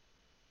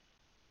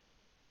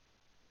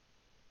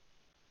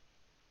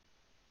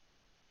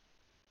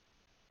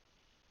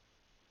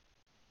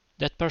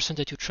 That person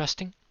that you're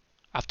trusting,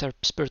 after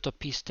spirit of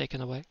peace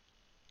taken away,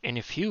 and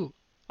if you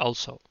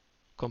also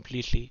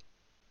completely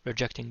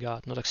rejecting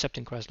God, not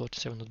accepting Christ Lord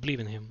and Savior, not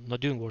believing Him,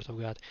 not doing Word of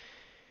God,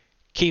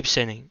 keep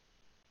sinning,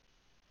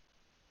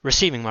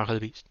 receiving mark of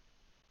the beast,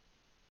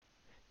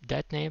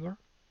 that neighbor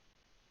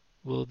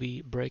will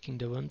be breaking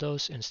the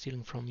windows and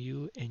stealing from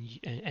you,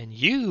 and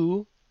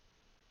you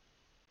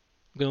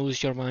gonna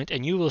lose your mind,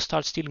 and you will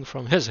start stealing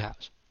from his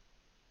house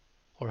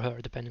or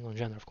her, depending on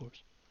gender, of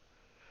course.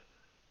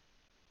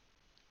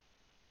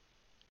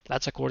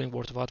 That's according to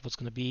Word of God what's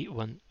gonna be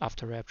when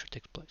after rapture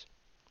takes place.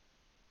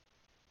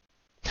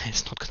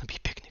 It's not gonna be a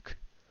picnic.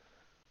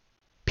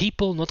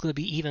 People not gonna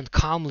be even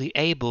calmly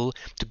able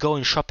to go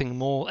in shopping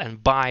mall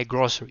and buy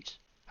groceries.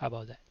 How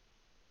about that?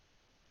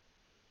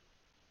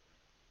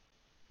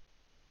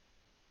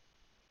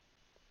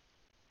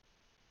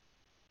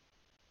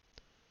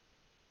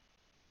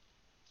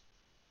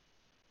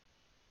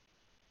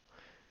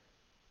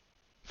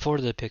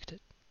 Further depicted.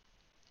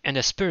 And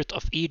the spirit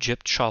of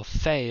Egypt shall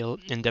fail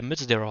in the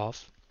midst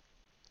thereof,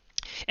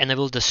 and I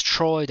will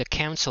destroy the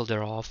counsel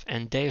thereof,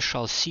 and they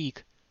shall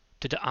seek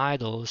to the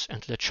idols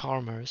and to the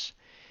charmers,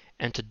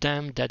 and to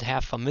them that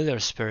have familiar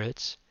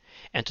spirits,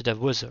 and to the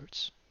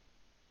wizards.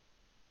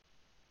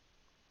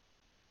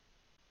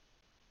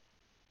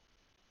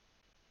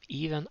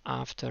 Even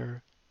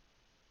after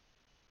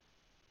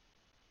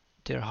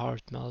their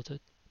heart melted,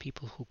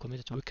 people who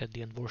committed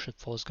wickedly and worshipped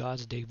false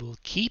gods, they will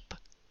keep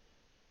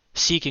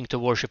seeking to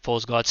worship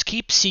false gods.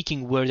 Keep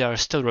seeking where there are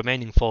still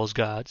remaining false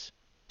gods,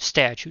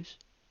 statues.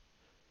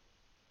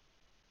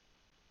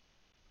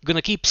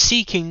 Gonna keep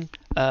seeking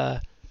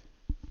to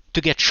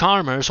get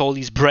charmers, all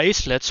these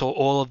bracelets, or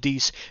all of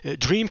these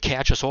dream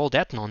catchers, all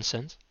that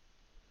nonsense.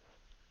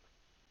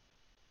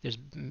 There's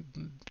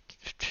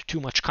too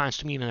much kinds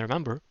to me even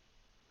remember.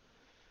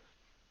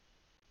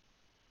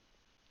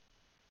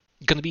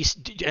 Gonna be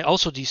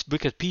also these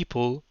wicked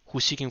people who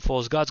seeking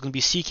false gods, gonna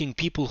be seeking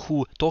people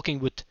who talking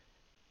with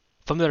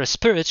familiar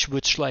spirits,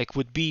 which like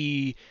would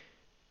be,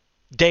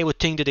 they would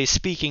think that they're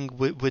speaking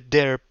with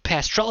their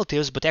past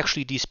relatives, but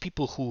actually these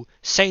people who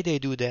say they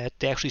do that,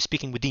 they're actually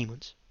speaking with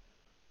demons.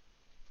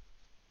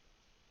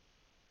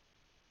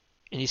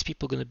 And these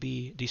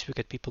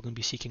wicked people gonna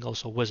be seeking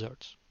also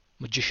wizards,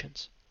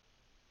 magicians,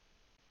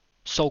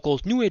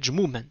 so-called New Age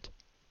movement.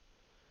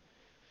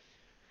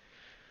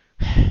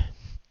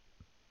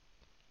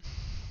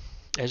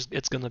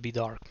 It's gonna be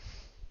dark.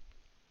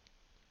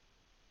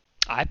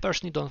 I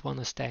personally don't want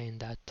to stay in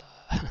that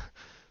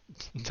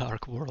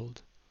dark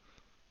world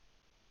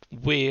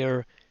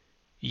where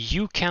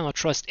you cannot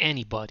trust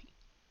anybody.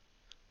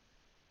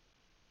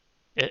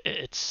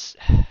 It's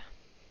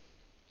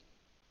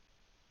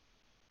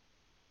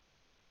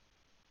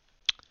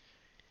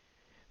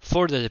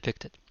further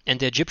depicted. And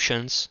the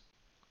Egyptians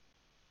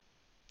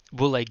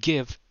will I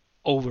give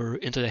over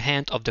into the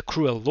hand of the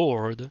cruel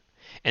Lord,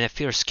 and a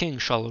fierce king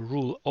shall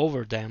rule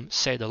over them,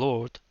 say the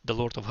Lord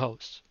of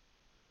hosts.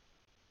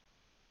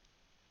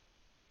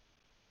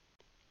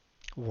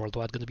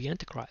 Worldwide going to be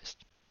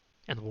Antichrist,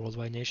 and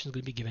worldwide nations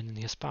going to be given in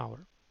his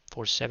power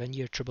for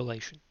 7-year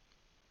tribulation.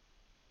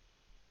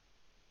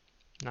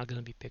 Not going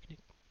to be picnic.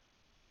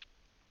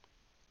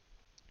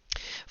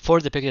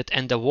 For depicted,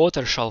 and the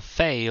water shall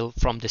fail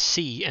from the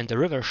sea, and the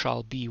river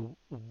shall be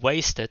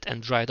wasted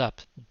and dried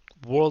up.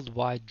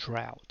 Worldwide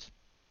drought.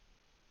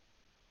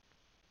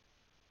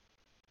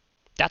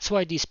 That's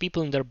why these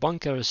people in their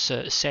bunkers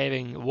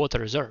saving water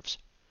reserves.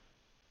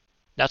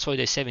 That's why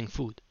they're saving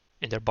food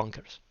in their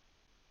bunkers.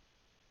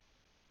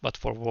 But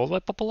for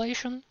worldwide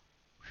population,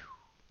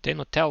 they're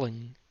not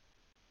telling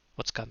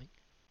what's coming.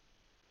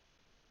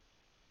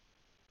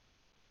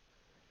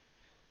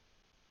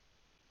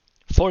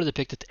 For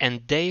depicted,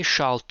 and they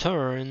shall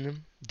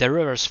turn the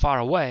rivers far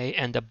away,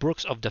 and the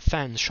brooks of the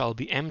fens shall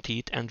be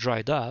emptied and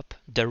dried up,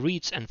 the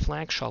reeds and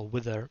flags shall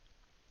wither.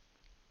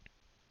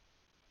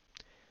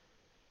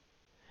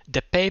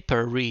 The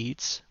paper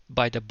reeds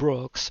by the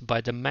brooks,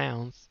 by the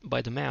mouth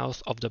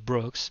of the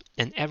brooks,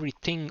 and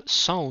everything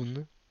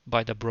sown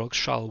by the brooks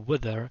shall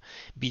wither,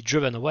 be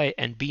driven away,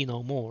 and be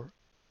no more.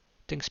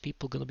 Things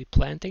people gonna be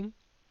planting,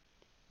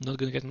 not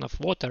gonna get enough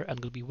water, and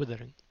gonna be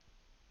withering.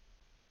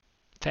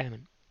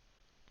 Famine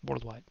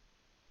worldwide,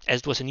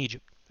 as it was in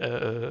Egypt,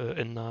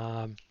 in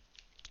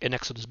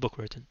Exodus book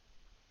written.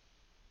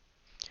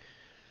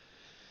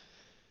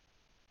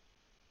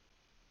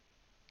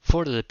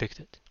 Further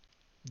depicted,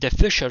 the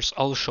fishers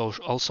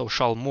also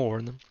shall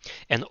mourn,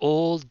 and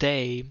all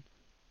they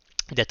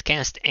that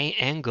cast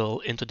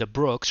angle into the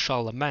brooks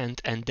shall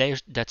lament, and they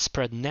that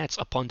spread nets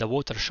upon the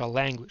water shall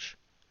languish.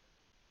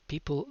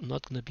 People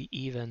not gonna be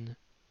even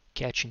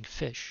catching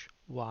fish.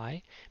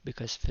 Why?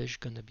 Because fish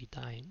gonna be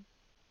dying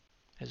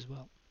as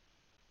well.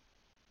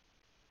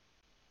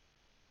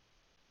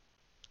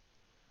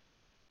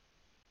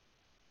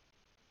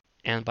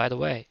 And by the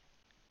way,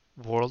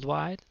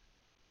 worldwide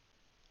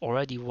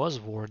already was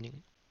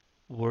warning,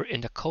 where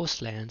in the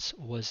coastlands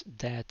was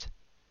dead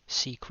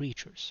sea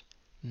creatures,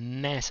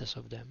 masses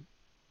of them.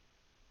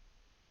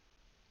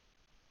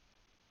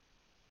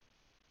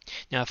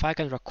 Now, if I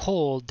can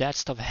recall, that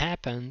stuff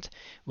happened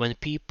when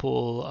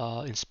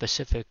people in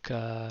specific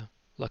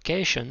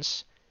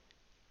locations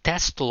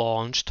test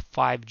launched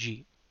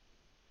 5G.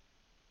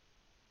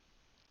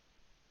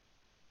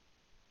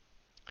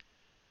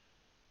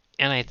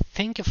 And I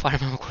think, if I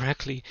remember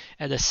correctly,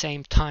 at the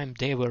same time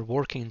they were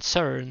working in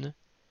CERN,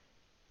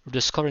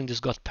 discovering this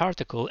God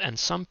particle, and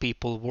some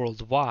people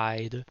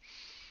worldwide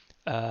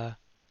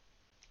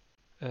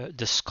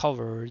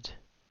discovered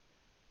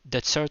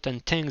that certain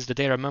things that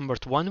they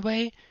remembered one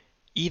way,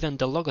 even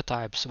the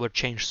logotypes were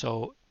changed.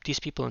 So these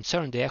people in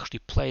CERN, they actually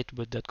played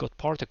with that God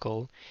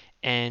particle,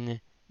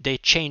 and they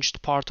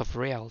changed part of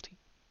reality.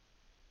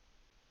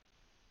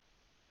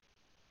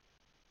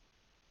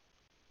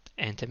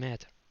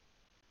 Antimatter.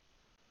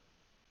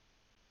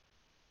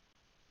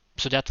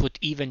 So that would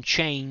even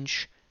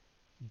change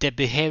the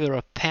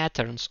behavioral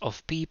patterns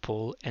of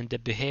people and the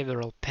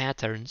behavioral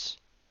patterns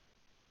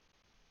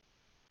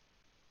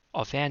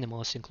of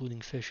animals,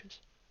 including fishes.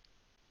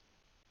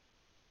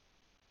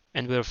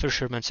 And where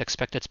fishermen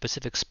expect a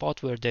specific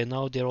spot where they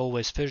know they're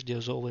always fish,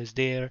 there's always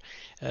there,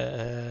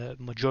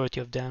 majority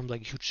of them,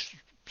 like huge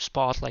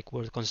spot, like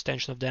where the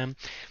concentration of them,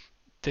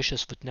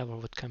 fishes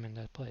would come in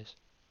that place.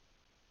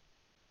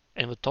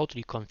 And would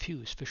totally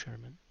confuse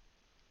fishermen.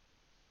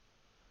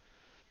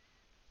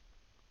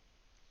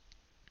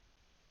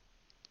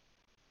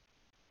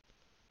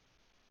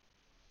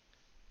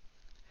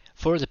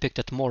 Further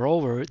depicted,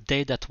 moreover,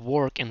 they that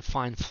work in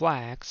fine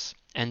flax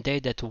and they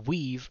that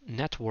weave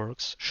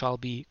networks shall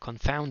be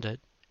confounded,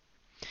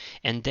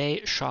 and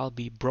they shall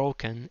be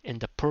broken in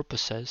the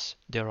purposes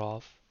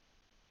thereof.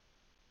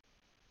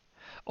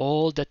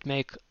 All that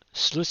make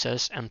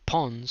sluices and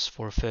ponds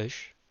for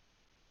fish.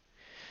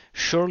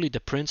 Surely the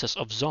princes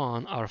of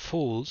Zon are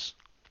fools,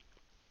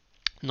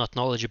 not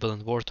knowledgeable in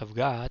the word of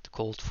God,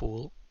 called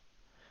fool,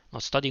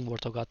 not studying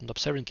word of God, not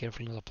observing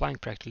carefully, not applying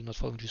practically, not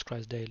following Jesus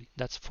Christ daily.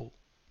 That's fool.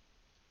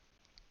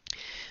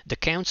 The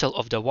counsel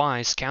of the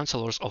wise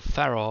counselors of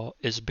Pharaoh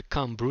is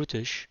become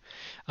brutish.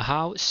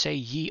 How say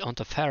ye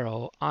unto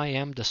Pharaoh, I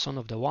am the son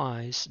of the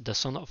wise, the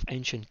son of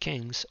ancient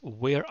kings?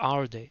 Where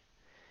are they?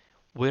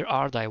 Where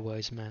are thy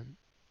wise men?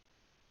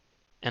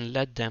 And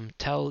let them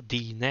tell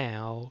thee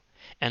now,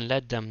 and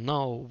let them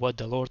know what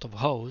the Lord of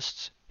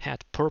hosts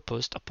had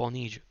purposed upon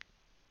Egypt.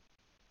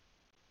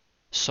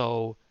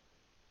 So,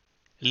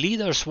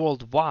 leaders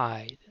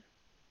worldwide,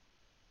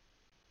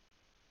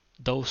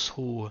 those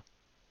who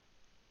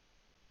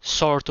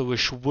sort of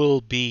wish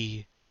will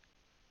be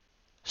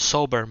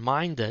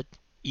sober-minded,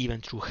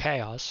 even through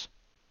chaos,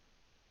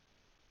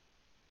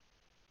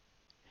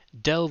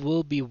 they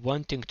will be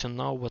wanting to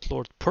know what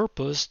Lord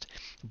purposed,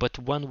 but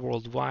when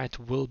worldwide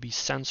will be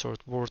censored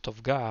Word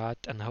of God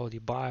and Holy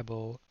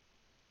Bible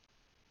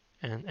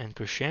and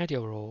Christianity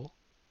overall,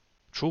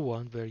 true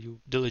one, where you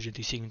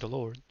diligently seeking the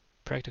Lord,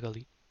 practical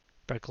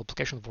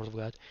application of the Word of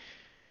God,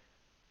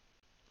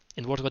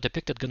 and Word of God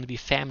depicted going to be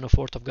famine of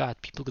Word of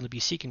God, people going to be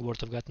seeking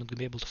Word of God, not going to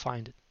be able to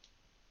find it.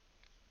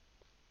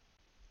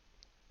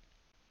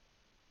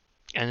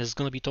 And it's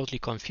going to be totally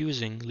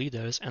confusing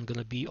leaders, and going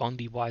to be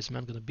only wise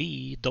men going to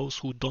be those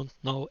who don't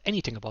know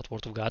anything about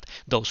Word of God,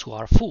 those who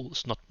are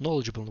fools, not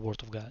knowledgeable in the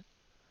Word of God.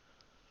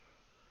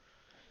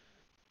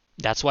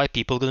 That's why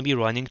people are going to be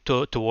running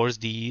towards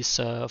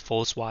these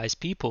false wise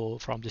people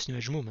from this New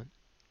Age movement.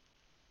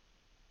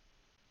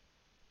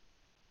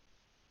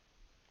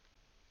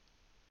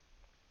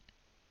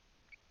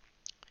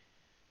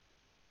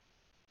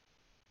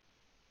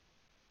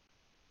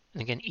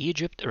 And again,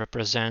 Egypt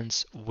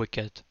represents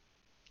wicked,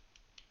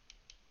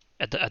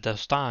 at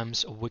those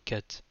times, a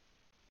wicked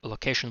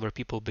location where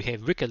people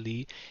behave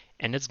wickedly,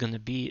 and it's going to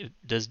be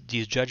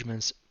these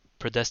judgments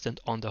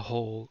predestined on the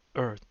whole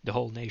earth, the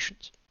whole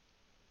nations.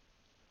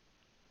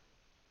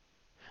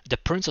 The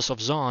princes of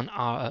Zon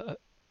are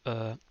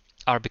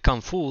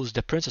become fools.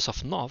 The princes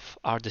of Noph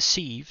are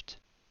deceived.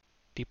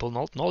 People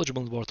not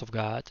knowledgeable in the word of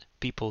God.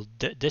 People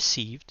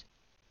deceived,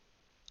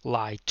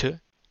 lied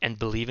to, and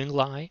believing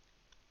lie.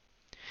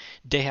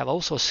 They have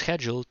also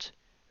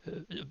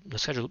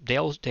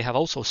they have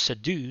also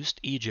seduced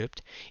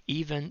Egypt,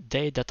 even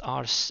they that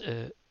are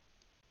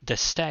the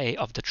stay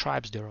of the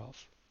tribes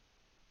thereof.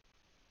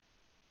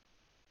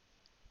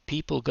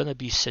 People gonna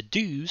be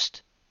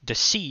seduced,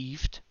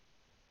 deceived,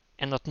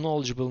 and not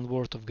knowledgeable in the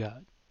word of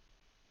God.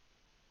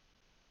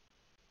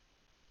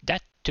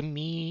 That to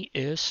me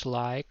is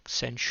like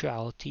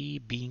sensuality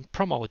being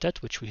promoted,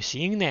 which we're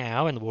seeing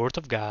now, and the word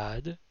of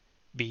God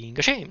being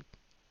ashamed,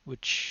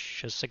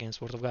 which is against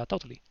the word of God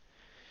totally.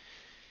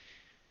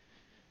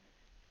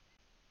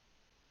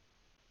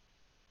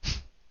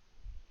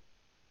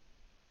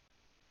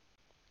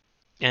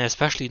 And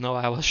especially now,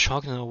 I was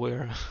shocked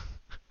where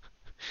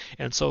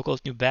in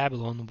so-called New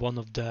Babylon, one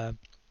of the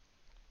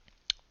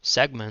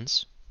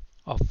segments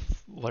of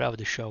whatever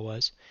the show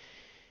was,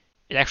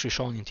 it actually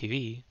shown in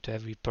TV to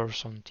every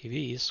person on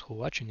TVs who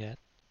watching it,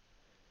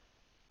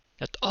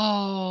 that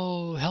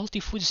oh, healthy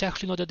food is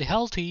actually not that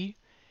healthy,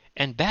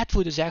 and bad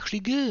food is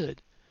actually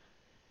good.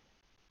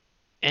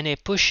 And they're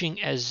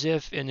pushing as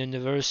if in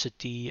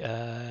university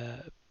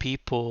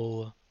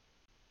people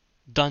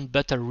done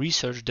better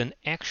research than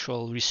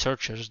actual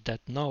researchers that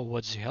know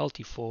what's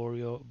healthy for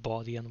your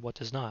body and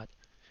what is not.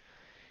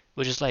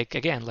 Which is like,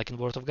 again, like in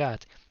Word of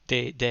God,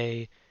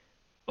 they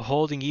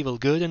holding evil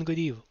good and good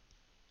evil.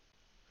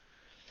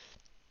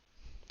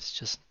 It's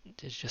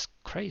just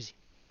crazy.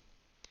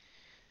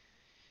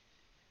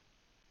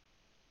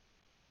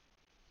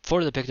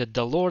 For depicted,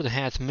 the Lord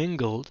hath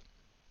mingled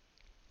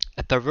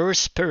a perverse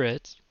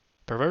spirit,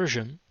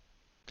 perversion,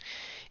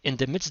 in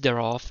the midst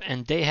thereof,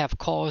 and they have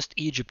caused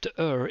Egypt to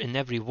err in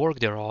every work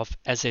thereof,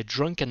 as a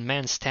drunken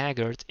man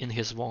staggered in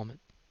his vomit.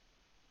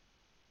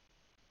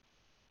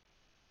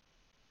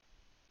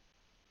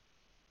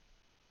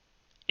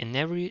 In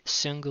every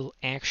single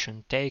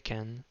action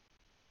taken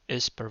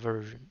is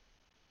perversion.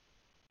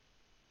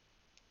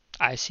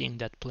 I seen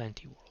that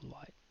plenty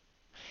worldwide.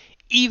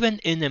 Even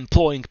in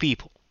employing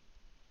people.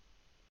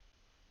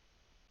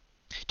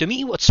 To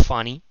me, what's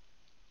funny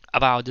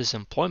about this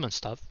employment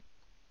stuff,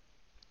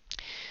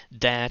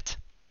 that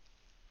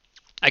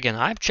again,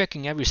 I'm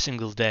checking every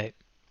single day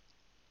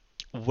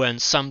when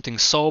something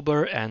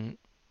sober and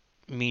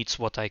meets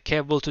what I'm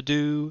capable to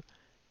do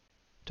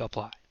to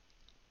apply.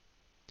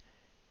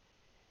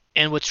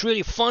 And what's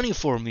really funny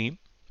for me,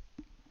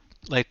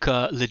 like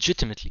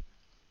legitimately,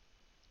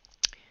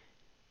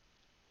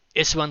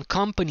 is when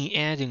company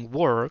adding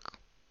work,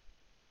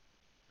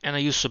 and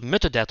you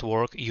submitted that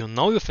work, you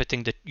know you're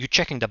fitting that, you're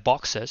checking the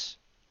boxes,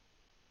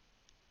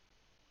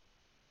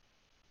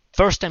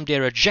 First time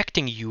they're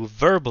rejecting you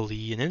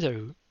verbally in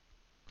interview,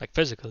 like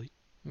physically,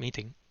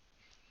 meeting.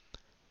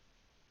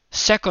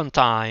 Second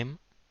time,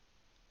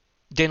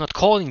 they're not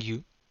calling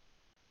you.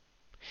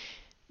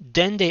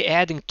 Then they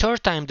adding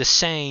third time the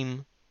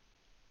same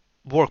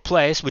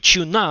workplace, which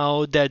you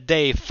know that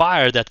they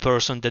fired that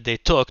person that they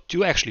took,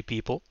 two actually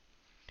people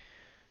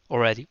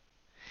already.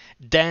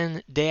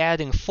 Then they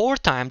adding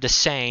fourth time the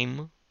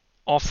same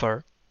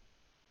offer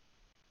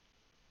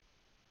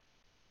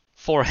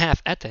for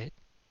half at it,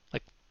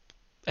 like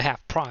a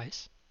half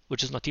price,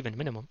 which is not even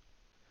minimum.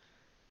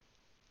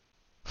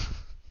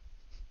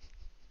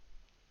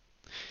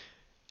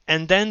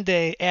 And then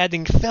they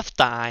adding fifth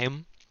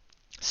time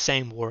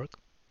same work.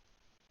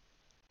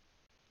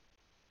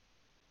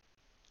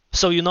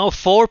 So you know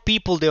 4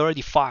 people they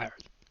already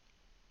fired.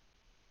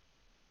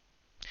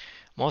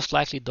 Most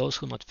likely those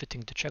who not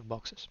fitting the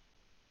checkboxes.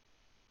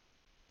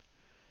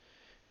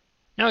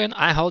 Now again,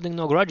 I'm holding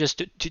no grudges.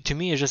 To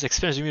me, it's just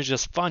experience. To me, it's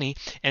just funny,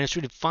 and it's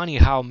really funny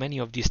how many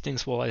of these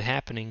things were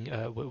happening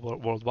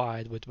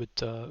worldwide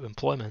with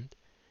employment,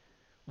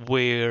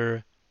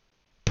 where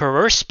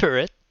perverse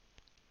spirit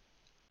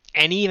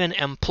and even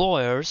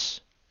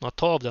employers,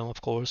 not all of them,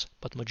 of course,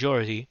 but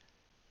majority,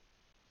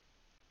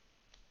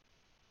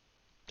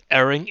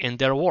 erring in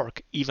their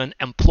work, even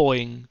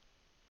employing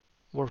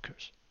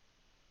workers.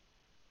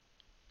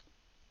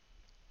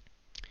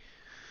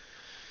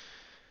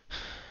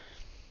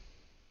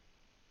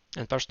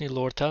 And personally,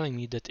 Lord telling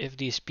me that if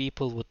these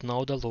people would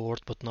know the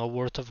Lord but know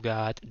Word of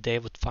God, they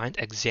would find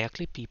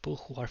exactly people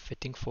who are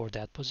fitting for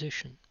that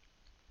position.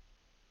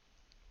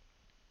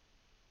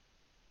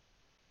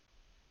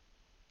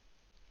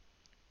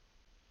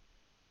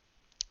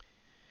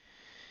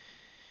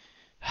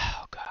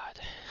 Oh God.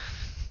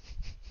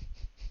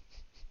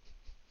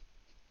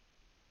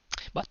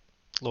 But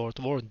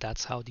Lord,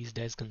 that's how these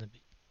days gonna be.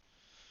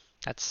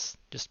 That's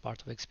just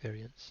part of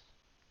experience,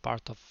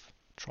 part of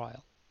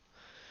trial.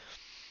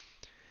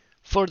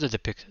 Further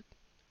depicted,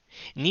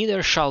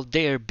 neither shall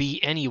there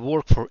be any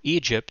work for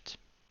Egypt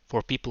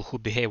for people who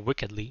behave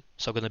wickedly,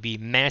 so gonna be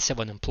massive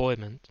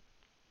unemployment.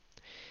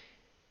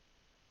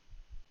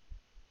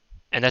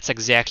 And that's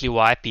exactly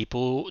why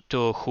people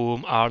to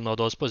whom are not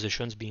those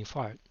positions being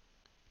fired.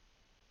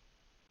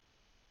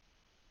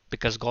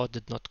 Because God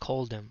did not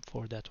call them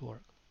for that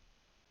work.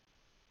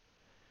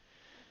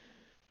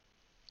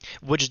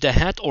 Which the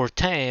head or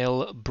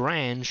tail,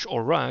 branch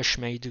or rush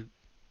may do.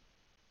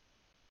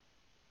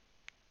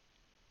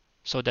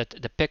 So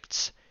that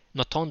depicts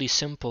not only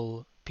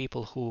simple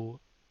people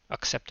who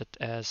accept it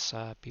as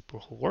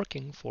people who are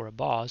working for a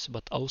boss,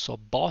 but also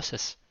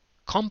bosses,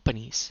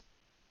 companies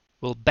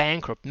will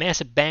bankrupt,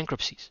 massive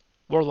bankruptcies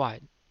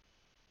worldwide.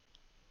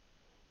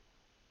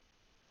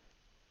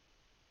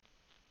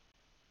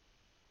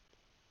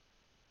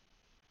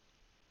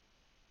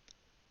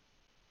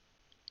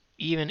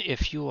 Even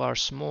if you are a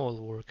small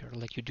worker,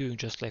 like you're doing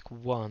just like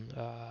one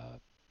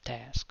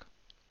task,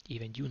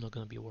 even you're not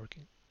going to be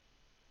working.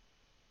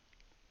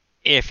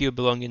 If you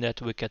belong in that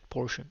wicked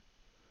portion.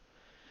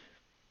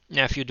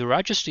 Now, if you do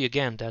righteously,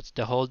 again, that's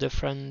the whole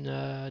different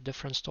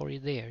story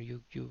there.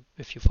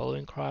 If you follow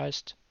in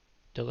Christ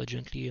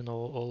diligently, you know,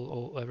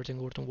 all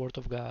everything word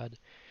of God,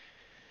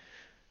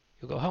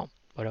 you go home,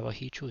 whatever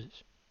He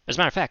chooses. As a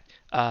matter of fact,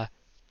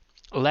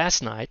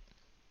 last night,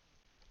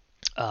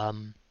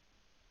 um,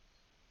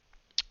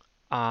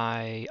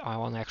 I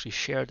want to actually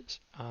share this.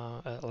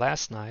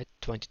 Last night,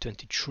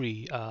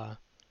 2023,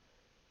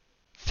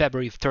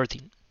 February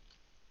 13th.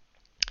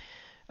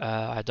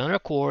 I done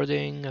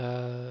recording,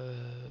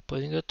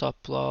 putting the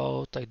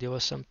upload, like there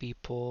was some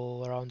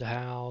people around the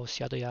house,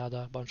 yada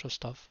yada, bunch of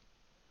stuff.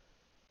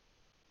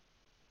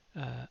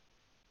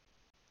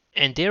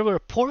 And there were a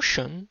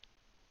portion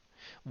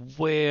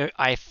where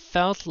I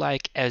felt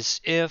like as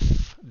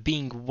if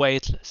being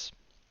weightless.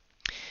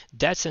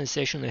 That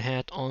sensation I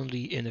had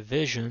only in a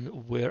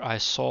vision where I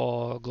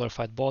saw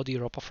glorified body,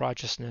 robe of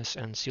righteousness,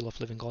 and seal of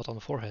living God on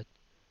the forehead.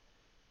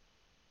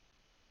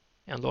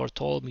 And Lord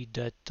told me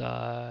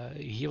that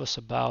He was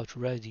about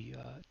ready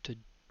to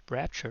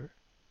rapture,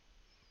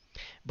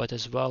 but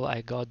as well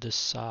I got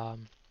this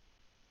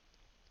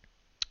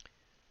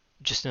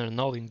just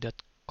knowing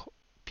that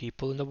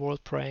people in the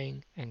world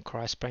praying and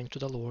Christ praying to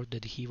the Lord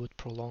that He would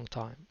prolong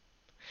time.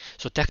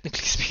 So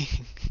technically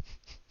speaking,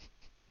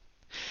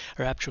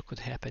 rapture could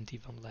happen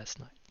even last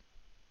night.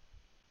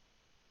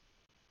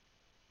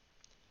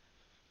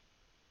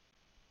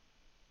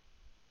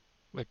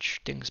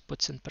 Which things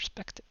puts in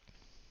perspective.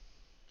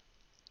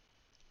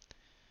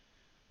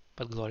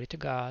 But glory to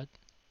God,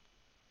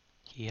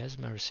 He has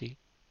mercy,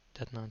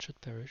 that none should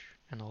perish,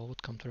 and all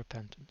would come to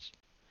repentance.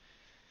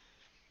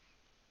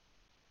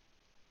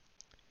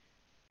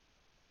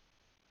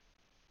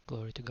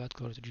 Glory to God,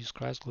 glory to Jesus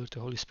Christ, glory to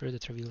the Holy Spirit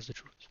that reveals the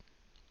truth.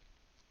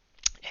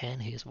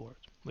 And His word,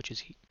 which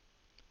is He.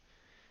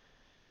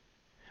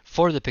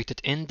 For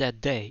depicted in that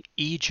day,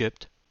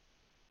 Egypt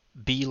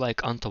be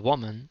like unto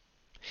woman,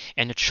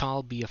 and it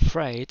shall be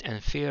afraid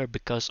and fear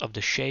because of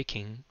the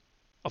shaking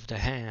of the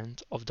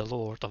hand of the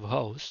Lord of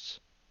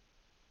hosts.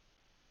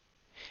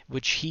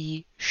 which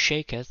he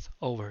shaketh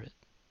over it.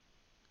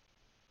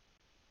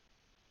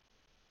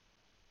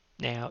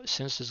 Now,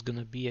 since it's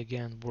gonna be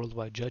again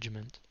worldwide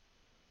judgment,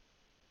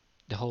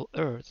 the whole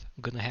earth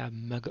gonna have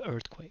mega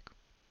earthquake.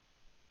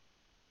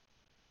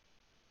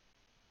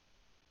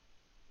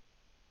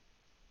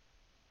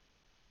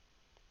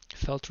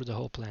 Fell through the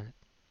whole planet.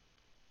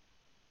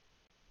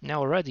 Now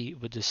already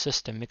with this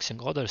system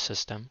mixing other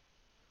system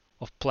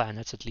of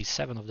planets, at least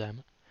 7 of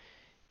them,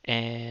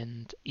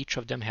 and each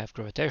of them have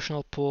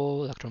gravitational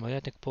pull,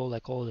 electromagnetic pull,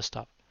 like all this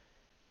stuff.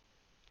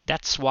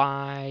 That's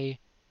why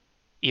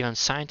even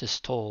scientists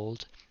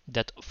told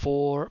that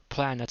 4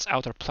 planets,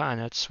 outer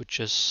planets, which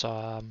is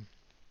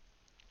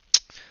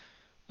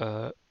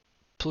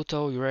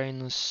Pluto,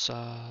 Uranus,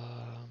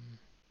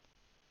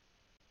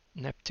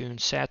 Neptune,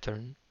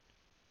 Saturn,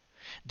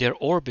 their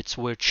orbits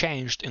were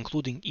changed,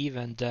 including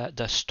even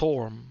the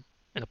storm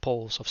in the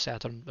poles of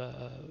Saturn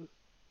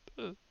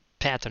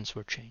patterns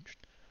were changed.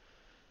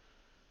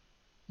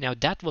 Now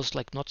that was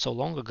like not so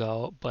long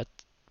ago, but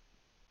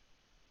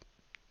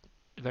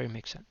it very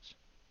makes sense.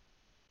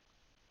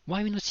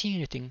 Why are we not seeing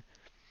anything?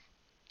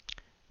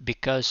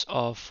 Because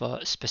of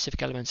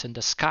specific elements in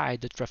the sky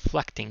that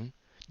reflecting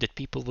that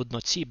people would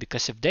not see.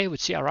 Because if they would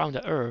see around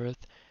the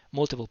Earth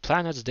multiple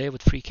planets, they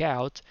would freak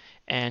out,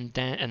 and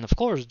of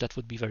course that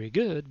would be very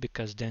good,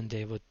 because then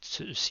they would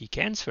see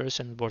cancers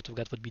and the word of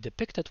God would be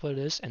depicted with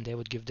this, and they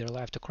would give their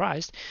life to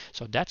Christ.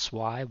 So that's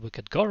why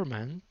wicked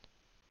government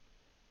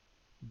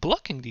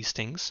blocking these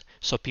things,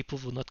 so people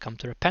will not come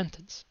to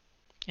repentance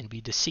and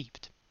be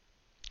deceived.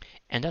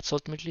 And that's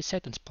ultimately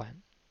Satan's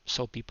plan.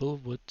 So people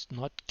would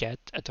not get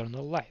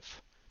eternal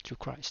life through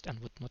Christ and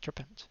would not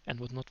repent and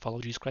would not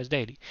follow Jesus Christ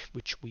daily,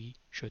 which we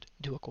should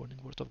do according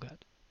to the Word of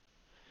God.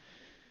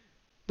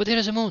 But there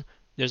is a moon.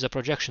 There's a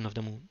projection of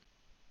the moon.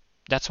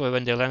 That's why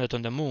when they landed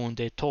on the moon,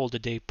 they told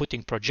that they're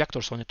putting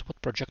projectors on it.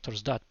 What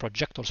projectors that?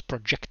 Projectors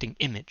projecting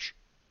image.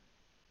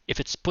 If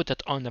it's put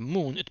it on the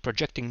moon, it's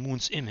projecting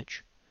moon's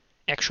image.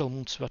 Actual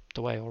moon swept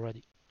away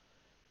already.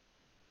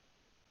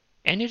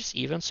 And there's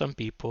even some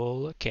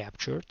people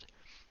captured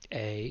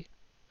a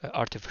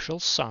artificial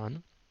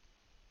sun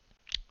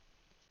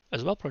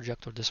as well,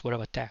 projector, this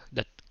whatever tech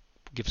that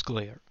gives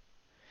glare.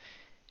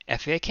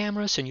 FAA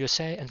cameras in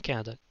USA and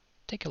Canada,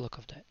 take a look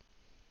of that.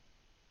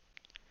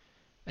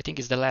 I think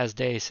it's the last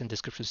days in the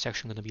description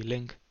section going to be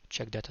link,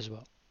 check that as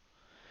well.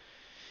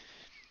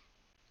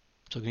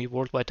 So going to be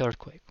worldwide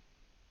earthquake.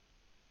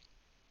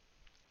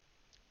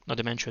 Not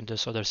to mention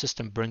this other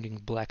system bringing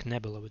black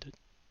nebula with it,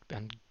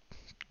 and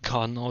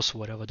God knows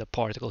whatever the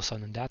particles are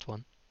in that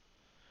one.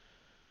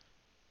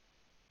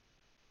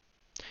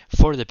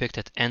 For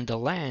depicted, and the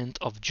land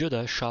of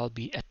Judah shall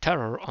be a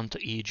terror unto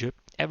Egypt.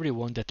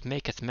 Everyone that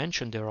maketh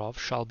mention thereof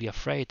shall be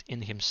afraid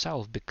in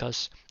himself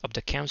because of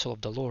the counsel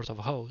of the Lord of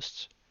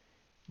hosts,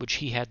 which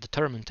he had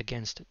determined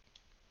against it.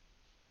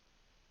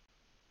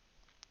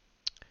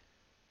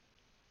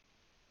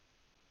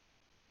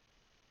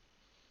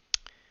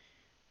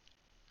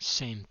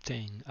 Same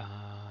thing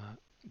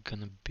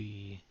gonna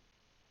be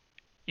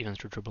even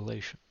through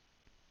tribulation.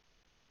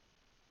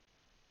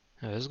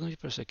 There's gonna be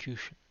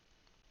persecution.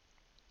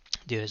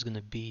 There's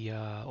gonna be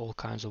all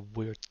kinds of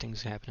weird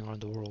things happening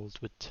around the world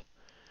with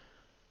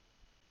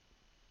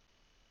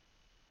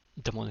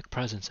demonic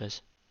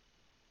presences.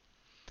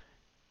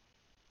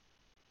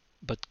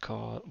 But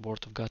God,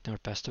 Word of God never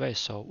passed away.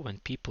 So when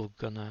people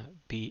gonna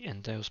be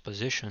in those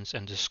positions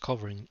and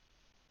discovering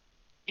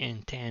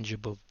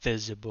intangible,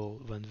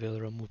 visible, when we'll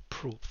remove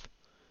proof,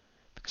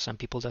 because some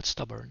people that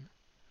stubborn,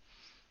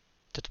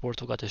 that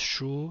Word of God is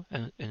true,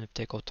 and if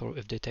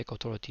they take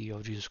authority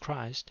of Jesus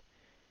Christ,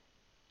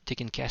 they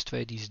can cast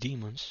away these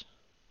demons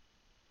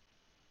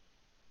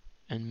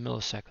in a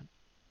millisecond.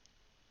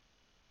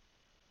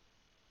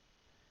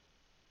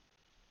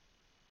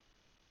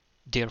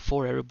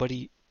 Therefore,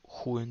 everybody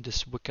who in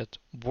this wicked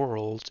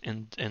world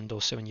and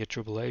those 7-year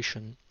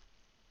tribulation,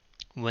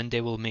 when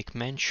they will make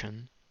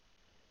mention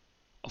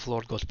of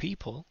Lord God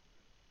people,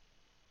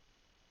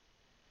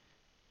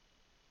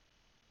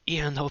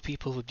 even though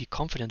people would be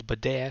confident,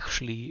 but they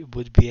actually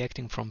would be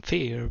acting from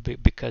fear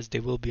because they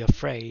will be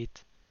afraid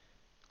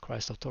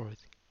Christ's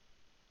authority.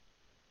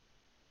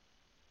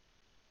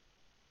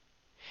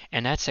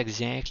 And that's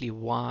exactly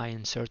why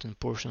in certain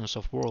portions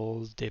of the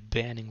world they're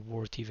banning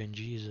word even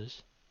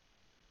Jesus.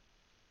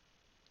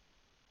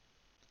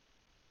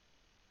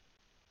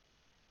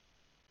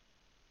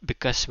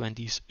 Because when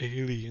these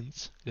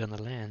aliens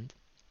gonna land,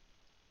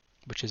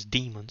 which is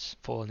demons,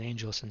 fallen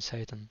angels and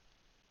Satan,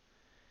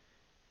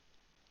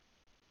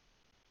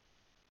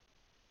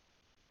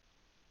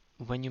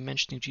 when you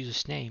mention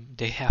Jesus' name,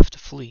 they have to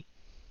flee.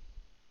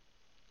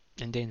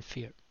 And they're in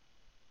fear.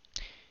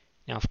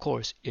 Now, of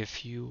course,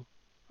 if you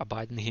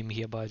abide in him,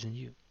 he abides in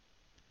you.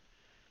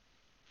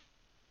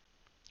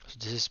 So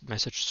this is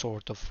message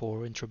sort of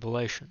for in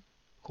tribulation.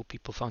 Who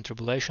people found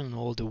tribulation and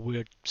all the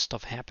weird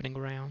stuff happening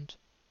around.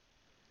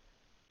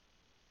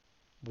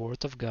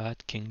 Word of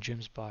God, King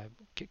James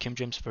Bible, King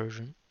James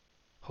Version,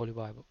 Holy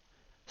Bible.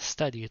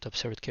 Study it,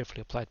 observe it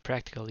carefully, apply it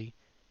practically,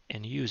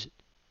 and use it.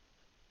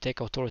 take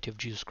authority of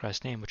Jesus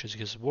Christ's name, which is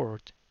His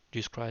word.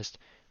 Jesus Christ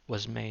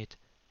was made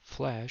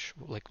flesh,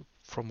 like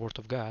from word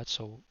of God,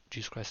 so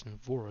Jesus Christ and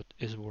word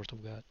is word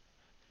of God.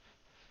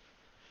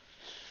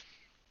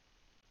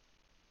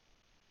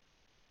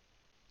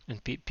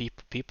 And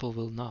people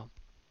will know,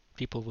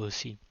 people will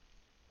see.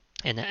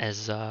 And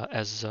as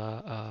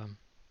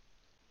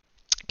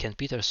Ken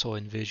Peter saw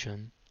in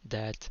vision,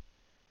 that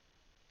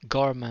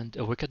government,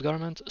 a wicked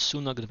government,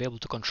 soon not going to be able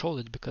to control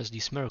it, because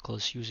these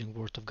miracles using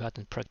word of God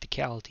and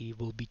practicality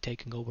will be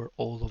taking over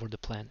all over the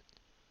planet.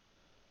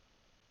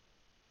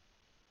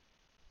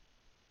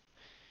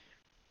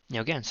 Now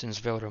again, since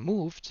veil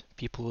removed,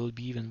 people will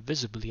be even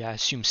visibly, I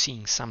assume,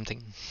 seeing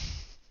something,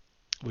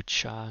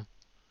 which I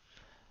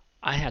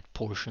had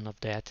portion of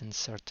that in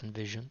certain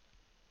vision,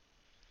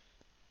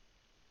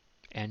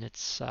 and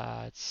it's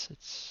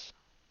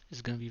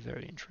going to be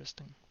very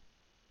interesting.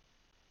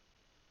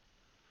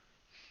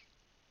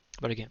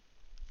 But again,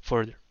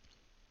 further.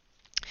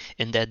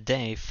 In that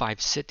day,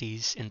 5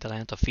 cities in the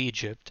land of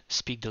Egypt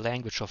speak the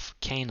language of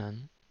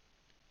Canaan,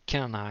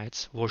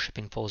 Canaanites,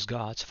 worshipping false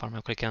gods.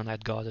 Pharmacological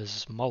Canaanite god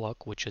is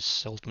Moloch, which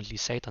is ultimately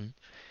Satan.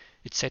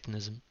 It's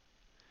Satanism.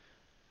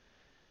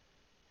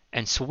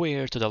 And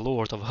swear to the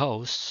Lord of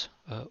hosts,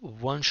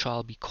 one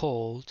shall be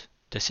called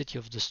the city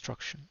of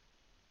destruction.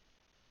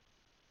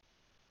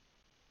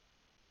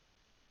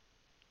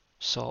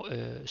 So,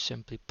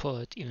 simply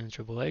put, even in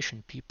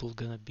tribulation, people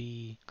gonna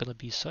be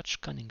such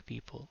cunning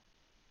people,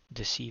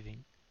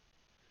 deceiving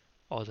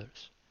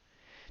others,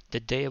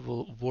 that they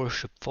will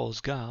worship false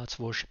gods,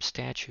 worship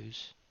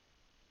statues,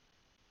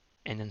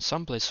 and in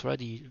some places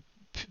already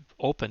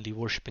openly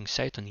worshipping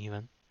Satan,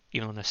 even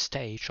on a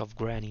stage of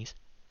Grammys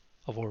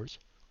awards,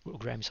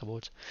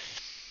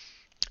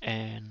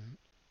 and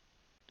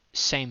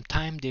same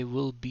time they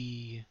will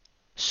be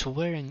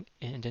swearing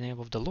in the name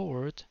of the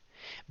Lord,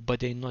 but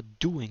they're not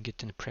doing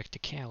it in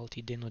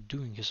practicality. They're not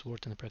doing His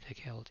word in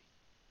practicality.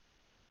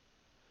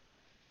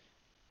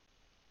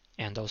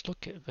 And those,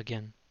 look,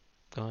 again,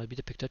 gonna be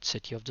depicted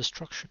city of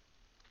destruction.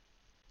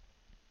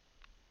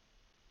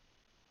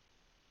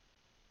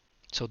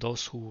 So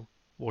those who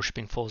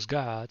worshipping false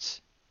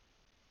gods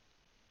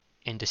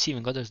and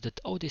deceiving others that,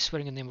 oh, they're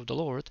swearing in the name of the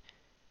Lord,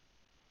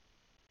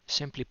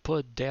 simply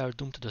put, they are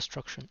doomed to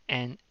destruction.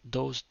 And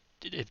those,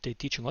 if they're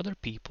teaching other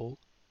people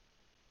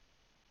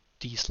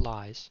these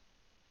lies,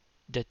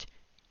 that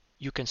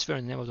you can swear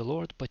in the name of the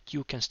Lord, but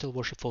you can still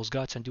worship false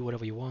gods and do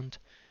whatever you want,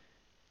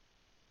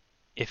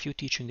 if you're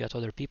teaching that to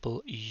other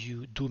people,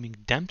 you dooming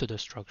them to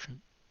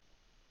destruction.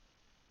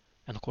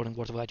 And according to the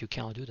word of God, you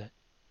cannot do that.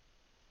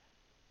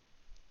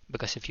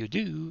 Because if you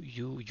do,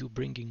 you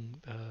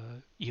bringing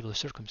evil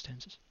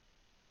circumstances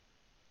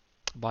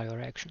by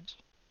your actions.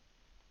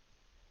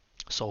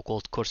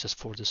 So-called curses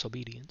for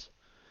disobedience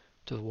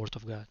to the word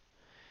of God.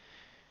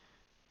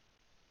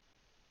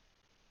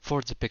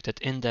 For depicted,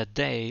 in that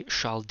day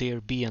shall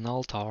there be an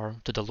altar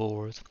to the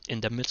Lord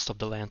in the midst of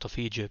the land of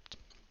Egypt,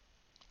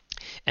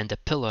 and a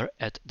pillar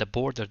at the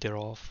border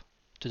thereof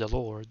to the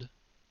Lord.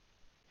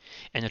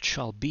 And it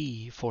shall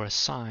be for a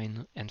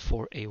sign and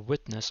for a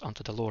witness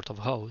unto the Lord of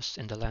hosts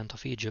in the land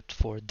of Egypt,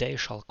 for they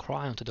shall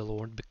cry unto the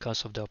Lord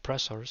because of the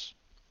oppressors.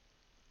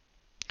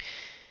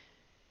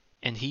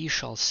 And He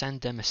shall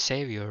send them a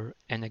Saviour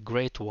and a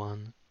great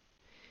one,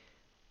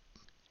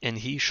 and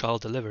He shall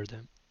deliver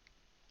them.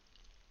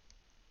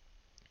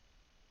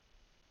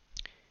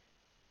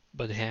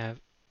 But have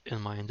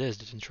in mind this,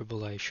 that in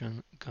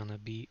tribulation gonna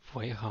be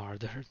way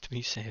harder to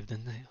be saved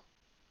than now.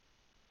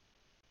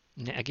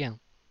 Again,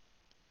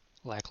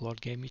 like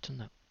Lord gave me to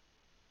know.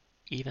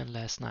 Even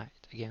last night,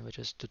 again, which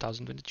is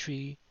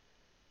 2023,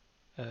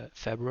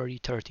 February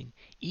 13,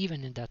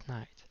 even in that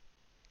night,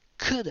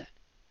 could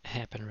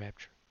happen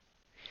rapture.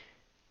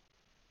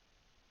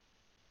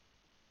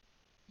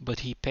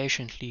 But He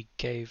patiently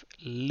gave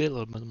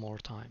little bit more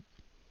time.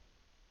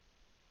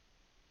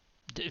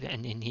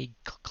 And He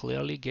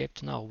clearly gave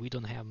to know we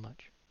don't have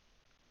much.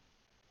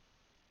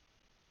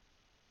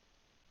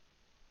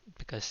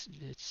 Because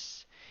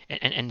it's,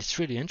 and it's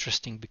really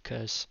interesting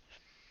because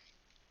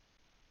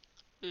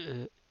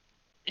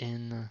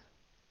and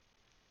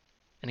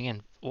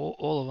again,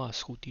 all of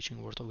us who teaching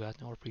the Word of God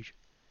or preach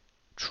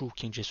true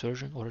King James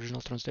Version,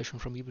 original translation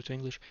from Hebrew to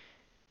English,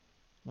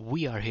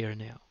 we are here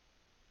now,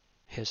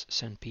 His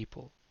sent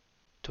people,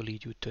 to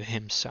lead you to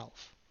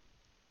Himself,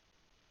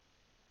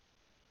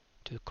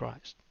 to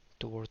Christ,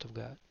 the Word of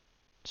God,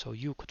 so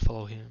you could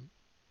follow Him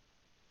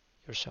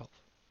yourself.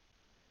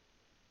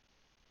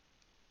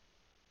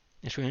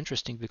 It's really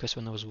interesting because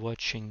when I was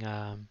watching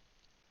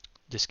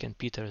this Ken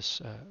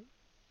Peter's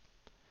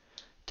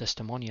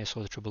testimony, I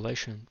saw the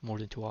tribulation more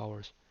than 2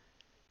 hours.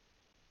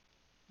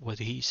 What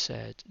he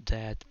said,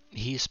 that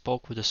he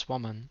spoke with this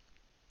woman,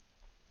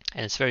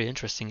 and it's very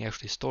interesting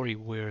actually story,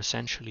 where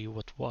essentially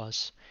what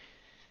was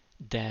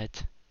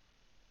that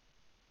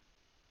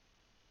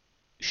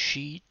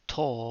she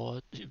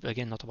taught,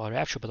 again, not about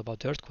rapture but about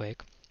the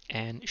earthquake,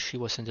 and she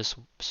was in this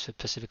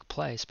specific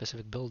place,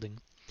 specific building,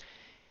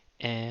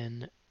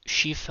 and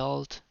she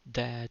felt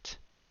that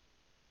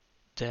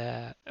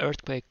the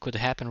earthquake could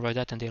happen right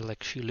that, and they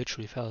like she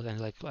literally fell and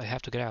like I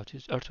have to get out.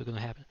 It's earthquake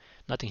gonna happen.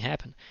 Nothing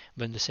happened,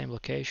 but in the same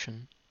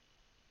location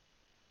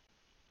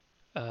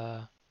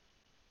uh,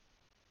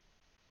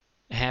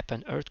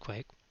 happened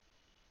earthquake,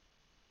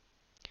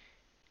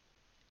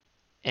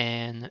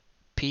 and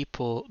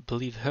people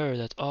believe her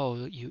that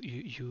oh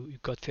you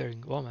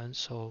God-fearing woman,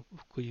 so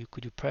could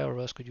you pray over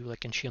us? Could you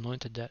like? And she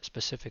anointed that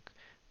specific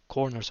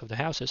corners of the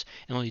houses,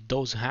 and only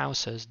those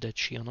houses that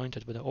she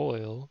anointed with the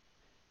oil,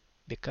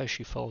 because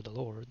she followed the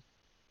Lord,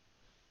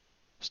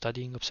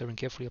 studying, observing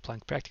carefully,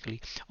 applying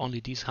practically, only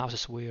these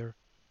houses were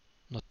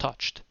not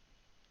touched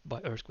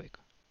by earthquake.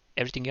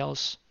 Everything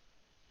else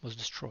was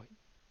destroyed.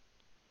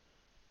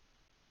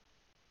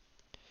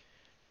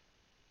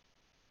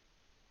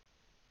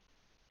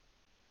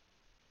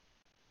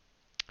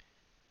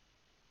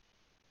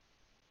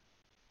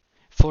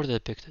 Further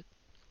depicted,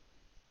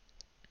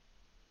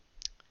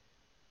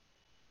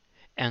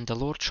 and the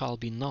Lord shall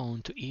be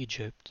known to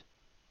Egypt,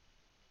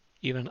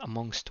 even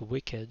amongst the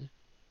wicked,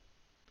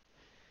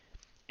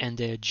 and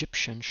the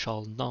Egyptian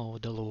shall know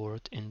the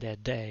Lord in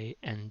that day,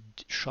 and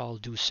shall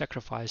do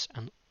sacrifice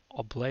and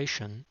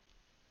oblation.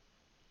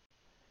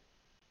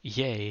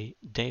 Yea,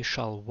 they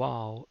shall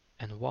vow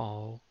and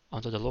vow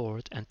unto the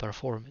Lord and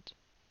perform it.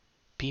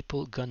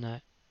 People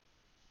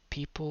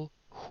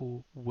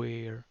who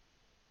were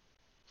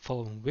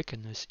following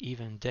wickedness,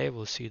 even they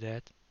will see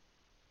that.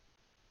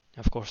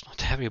 Of course,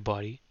 not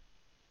everybody,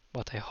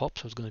 but I hope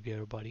so. It's gonna be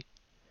everybody.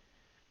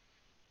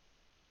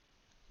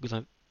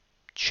 Gonna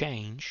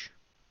change,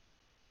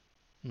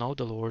 know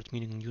the Lord,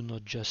 meaning you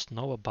not just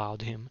know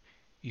about Him,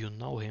 you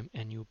know Him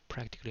and you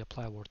practically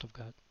apply Word of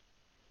God.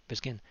 Because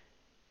again,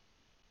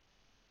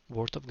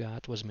 Word of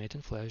God was made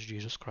in flesh,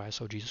 Jesus Christ.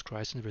 So Jesus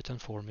Christ in written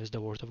form is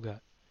the Word of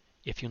God.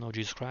 If you know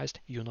Jesus Christ,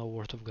 you know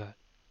Word of God,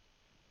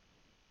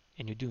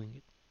 and you're doing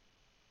it.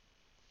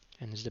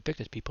 And it's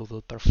depicted people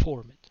will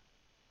perform it.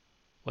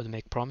 When they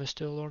make promise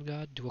to the Lord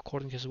God, do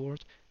according to His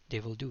word,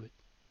 they will do it.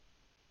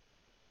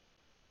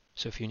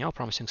 So if you're now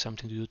promising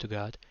something to do to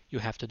God, you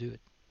have to do it.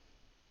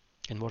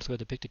 And Word of God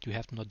depicted, you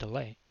have to not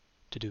delay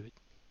to do it.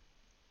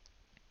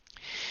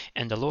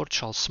 And the Lord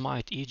shall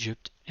smite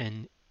Egypt,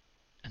 and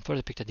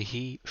further depicted,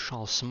 He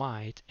shall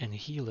smite and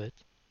heal it,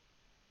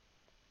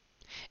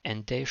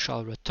 and they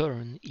shall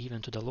return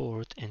even to the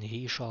Lord, and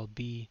He shall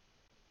be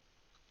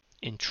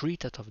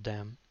entreated of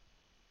them,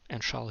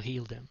 and shall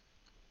heal them.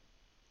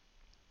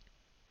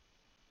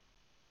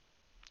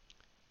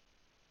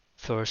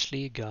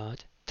 Firstly,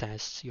 God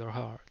tests your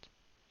heart.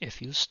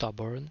 If you're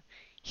stubborn,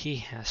 He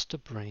has to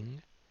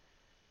bring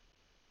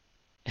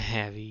a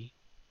heavy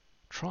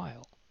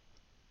trial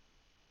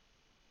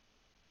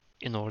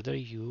in order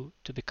you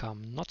to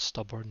become not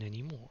stubborn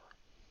anymore.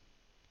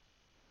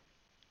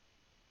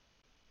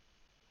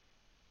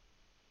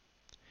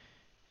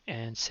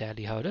 And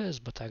sadly how it is,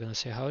 but I'm gonna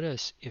say how it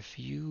is. If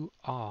you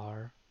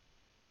are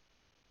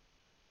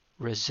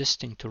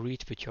resisting to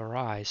read with your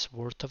eyes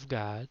Word of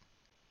God,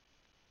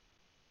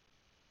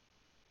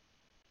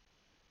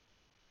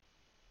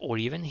 or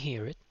even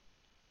hear it,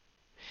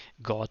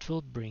 God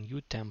will bring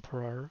you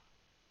temporary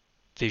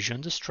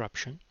vision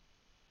disruption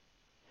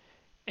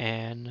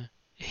and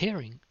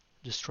hearing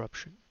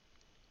disruption.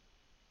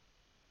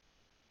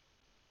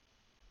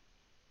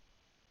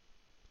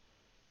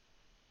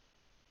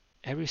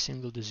 Every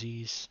single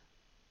disease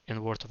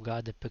in Word of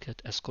God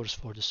depicted as curse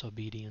for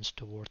disobedience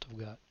to Word of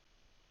God,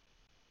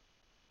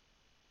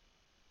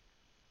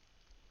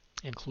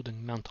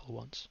 including mental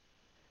ones.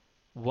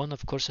 One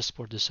of curses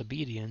for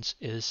disobedience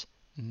is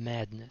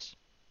madness,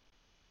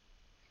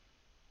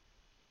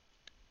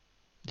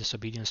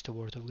 disobedience to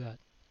Word of God.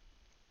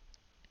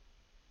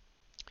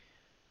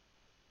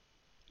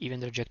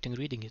 Even rejecting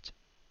reading it,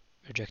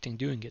 rejecting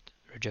doing it,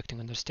 rejecting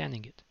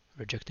understanding it,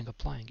 rejecting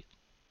applying it.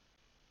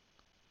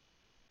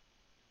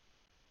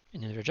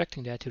 And in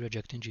rejecting that, you're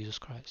rejecting Jesus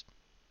Christ.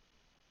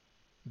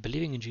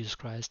 Believing in Jesus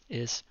Christ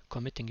is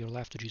committing your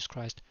life to Jesus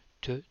Christ,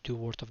 to the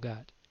Word of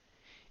God.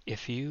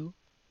 If you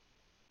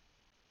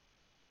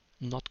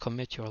not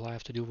commit your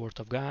life to the Word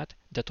of God,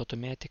 that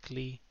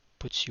automatically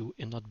puts you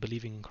in not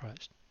believing in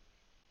Christ.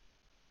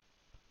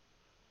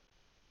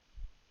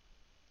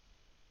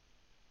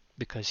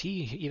 Because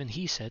even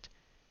he said,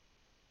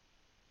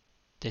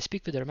 they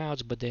speak with their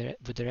mouths, but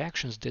with their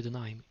actions they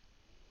deny me.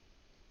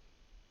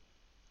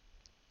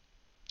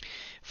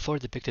 For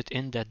depicted,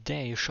 in that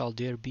day shall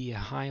there be a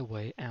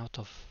highway out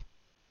of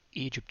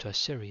Egypt to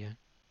Assyria,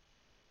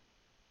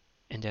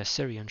 and the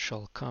Assyrian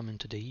shall come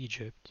into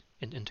Egypt,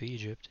 and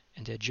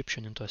the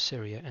Egyptian into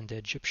Assyria, and the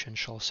Egyptian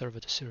shall serve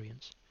the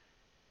Assyrians.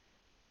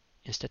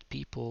 Instead,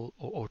 people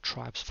or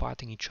tribes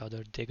fighting each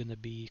other, they're gonna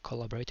be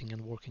collaborating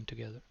and working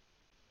together.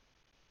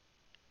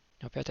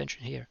 Now pay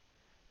attention here.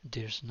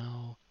 There's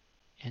no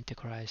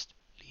Antichrist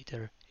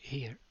leader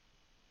here.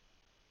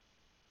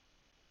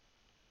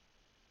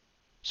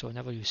 So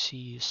whenever you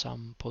see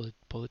some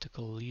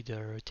political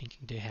leader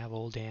thinking they have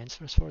all the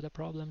answers for the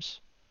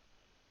problems,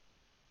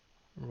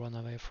 run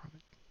away from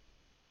it.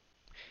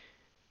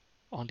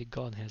 Only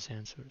God has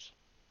answers.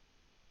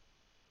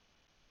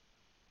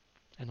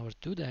 In order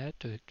to do that,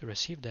 to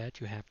receive that,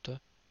 you have to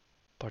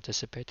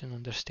participate in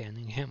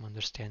understanding Him,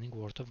 understanding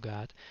Word of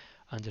God.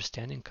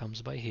 Understanding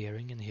comes by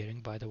hearing, and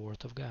hearing by the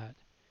Word of God.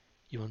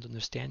 You want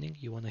understanding?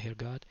 You want to hear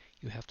God?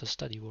 You have to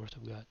study Word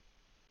of God.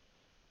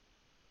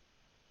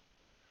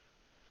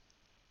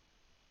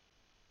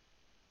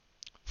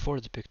 For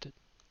depicted,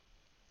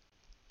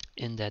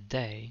 in that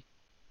day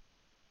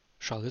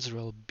shall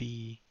Israel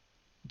be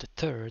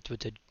deterred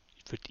with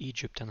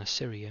Egypt and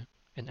Assyria,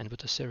 and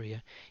with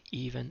Assyria,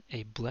 even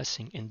a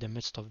blessing in the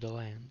midst of the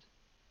land,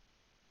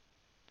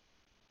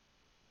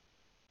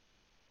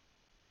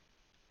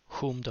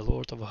 whom the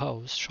Lord of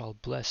hosts shall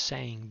bless,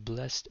 saying,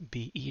 Blessed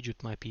be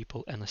Egypt my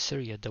people, and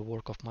Assyria the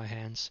work of my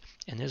hands,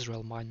 and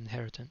Israel mine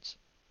inheritance.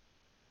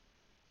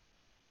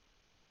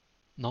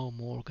 No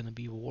more gonna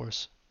be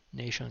wars,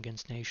 nation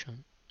against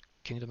nation,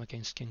 kingdom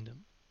against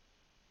kingdom,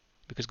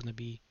 because it's gonna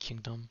be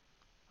kingdom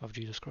of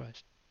Jesus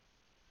Christ.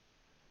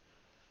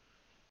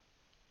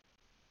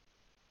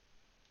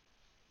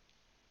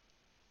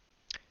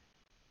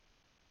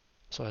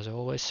 So as I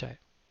always say,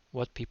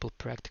 what people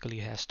practically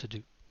has to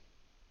do,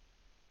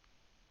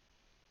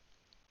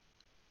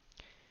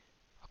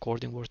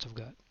 according to the Word of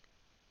God,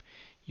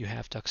 you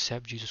have to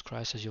accept Jesus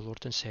Christ as your Lord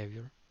and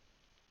Savior,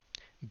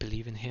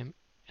 believe in Him,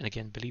 and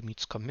again, believe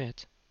means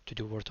commit to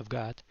the Word of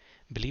God,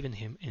 believe in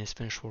Him, in His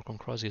finished work on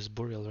cross, His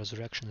burial,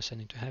 resurrection,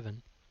 ascending to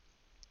heaven,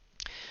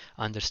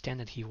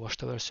 understand that He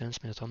washed away our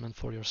sins, made atonement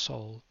for your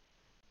soul.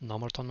 No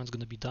more atonement is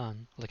going to be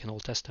done, like in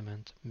Old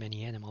Testament,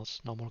 many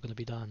animals, no more going to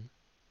be done.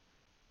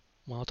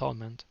 One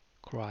atonement,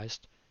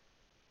 Christ,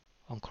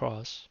 on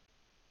cross,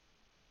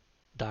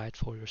 died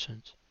for your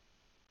sins.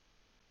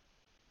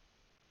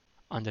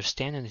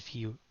 Understanding that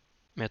He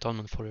made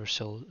atonement for your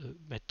soul,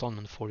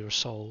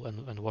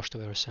 and washed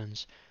away your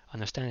sins,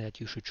 understanding that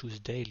you should choose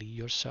daily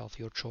yourself,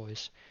 your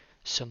choice,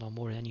 sin no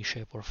more in any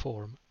shape or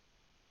form.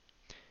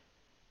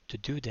 To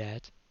do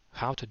that,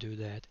 how to do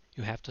that,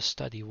 you have to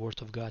study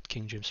Word of God,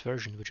 King James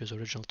Version, which is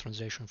original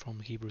translation from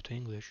Hebrew to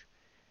English.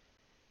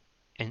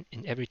 And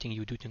in everything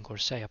you do, think or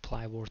say,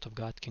 apply Word of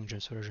God, King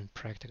James Version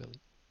practically.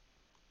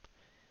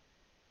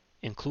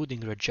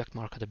 Including reject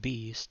mark of the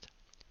beast,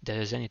 that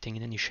is anything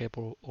in any shape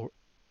or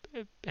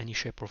any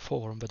shape or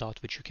form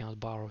without which you cannot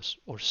borrow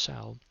or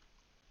sell,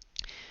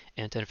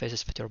 and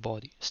interfaces with your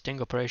body.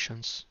 Sting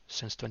operations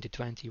since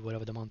 2020,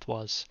 whatever the month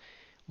was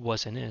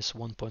and is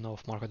 1.0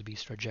 of mark of the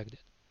beast, rejected.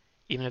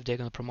 Even if they're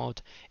going to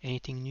promote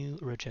anything new,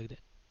 reject it.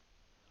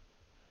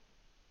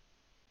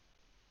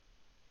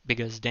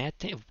 Because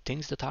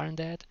things that aren't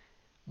that,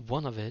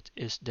 one of it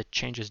is that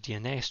changes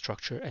DNA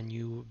structure and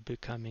you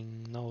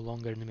becoming no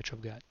longer an image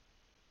of God.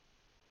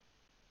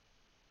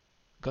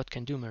 God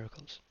can do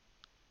miracles.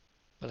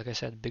 But like I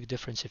said, big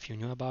difference if you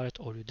knew about it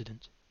or you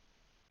didn't.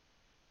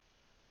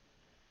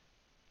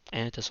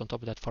 And it is on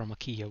top of that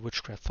pharmakia,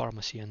 witchcraft,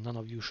 pharmacy, and none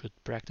of you should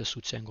practice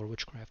soothsaying or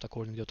witchcraft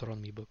according to the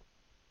Deuteronomy book.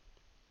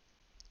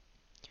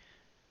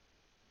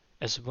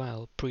 As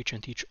well, preach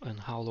and teach on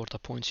how Lord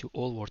appoints you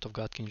all Word of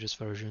God, King James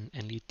Version,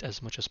 and lead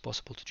as much as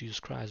possible to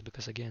Jesus Christ,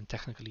 because again,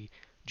 technically,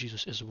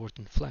 Jesus is the Word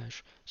in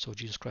flesh, so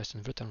Jesus Christ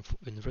in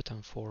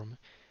written form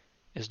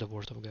is the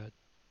Word of God.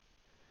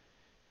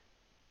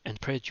 And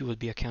pray that you will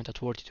be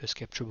accounted worthy to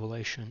escape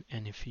tribulation,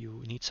 and if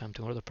you need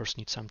something, or other person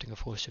needs something,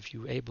 of course, if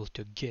you're able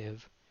to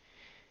give,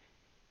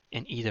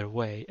 in either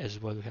way, as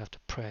well, you have to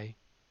pray.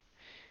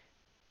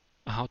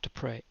 How to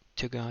pray?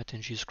 To God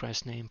in Jesus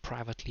Christ's name,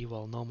 privately,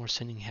 while no more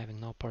sinning, having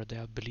no part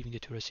thereof, believing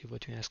that you receive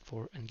what you ask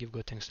for, and give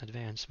God thanks in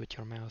advance with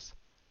your mouth,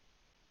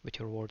 with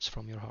your words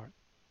from your heart,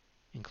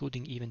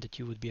 including even that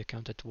you would be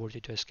accounted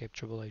worthy to escape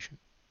tribulation,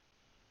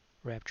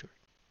 rapture.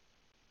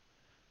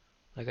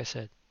 Like I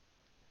said,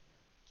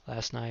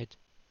 last night,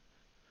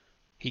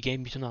 he gave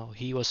me to know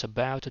he was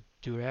about to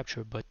do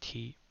rapture, but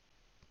he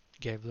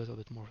gave a little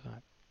bit more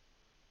time.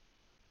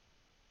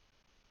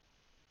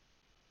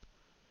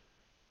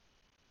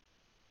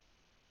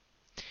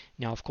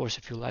 Now, of course,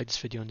 if you like this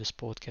video and this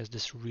podcast,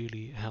 this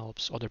really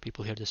helps other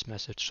people hear this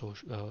message. So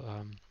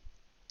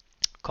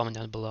comment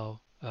down below.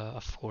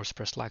 Of course,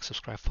 press like,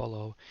 subscribe,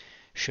 follow.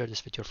 Share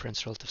this with your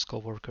friends, relatives,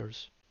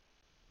 co-workers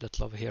that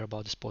love to hear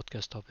about these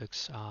podcast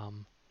topics.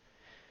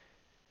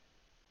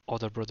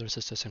 Other brothers and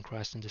sisters in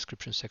Christ, in the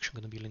description section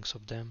going to be links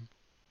of them.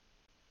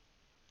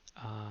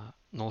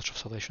 Knowledge of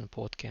Salvation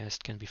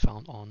podcast can be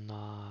found on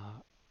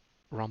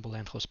Rumble,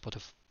 Anchor,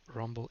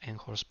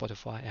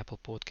 Spotify, Apple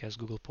Podcasts,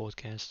 Google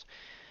Podcasts,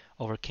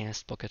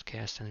 Overcast, Pocket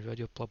Cast, and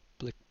radio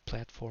public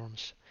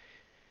platforms.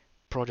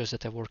 Projects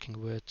that I'm working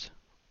with,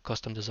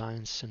 custom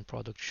designs and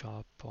product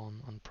shop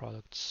on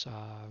products,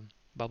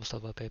 Bible style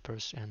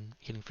wallpapers, and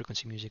healing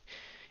frequency music.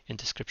 In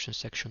the description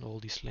section, all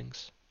these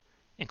links,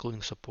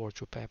 including support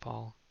through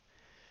PayPal.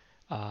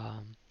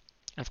 And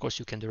of course,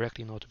 you can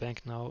directly note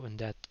bank now. In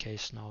that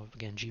case, now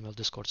again, Gmail,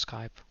 Discord,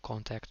 Skype,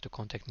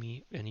 contact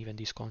me, and even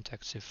these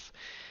contacts if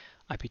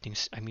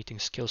I'm meeting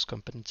skills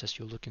competencies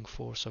you're looking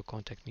for. So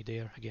contact me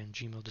there. Again,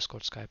 Gmail,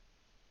 Discord, Skype,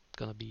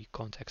 gonna be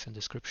contacts in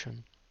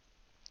description,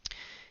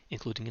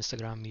 including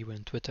Instagram, MeWe,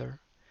 and Twitter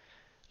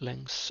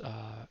links.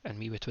 And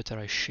MeWe, Twitter,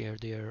 I share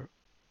there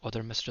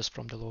other messages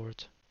from the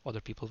Lord,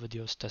 other people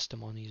videos,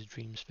 testimonies,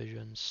 dreams,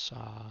 visions,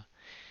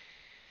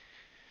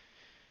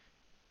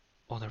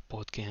 other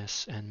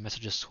podcasts, and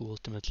messages who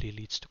ultimately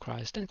leads to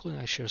Christ, including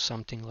I share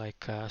something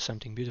like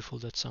something beautiful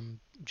that some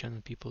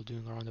genuine people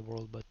doing around the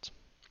world, but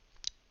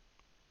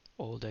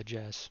all that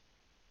jazz,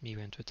 me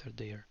and Twitter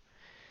there.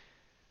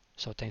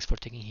 So thanks for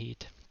taking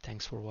heed.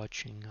 Thanks for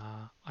watching.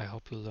 I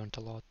hope you learned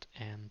a lot,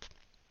 and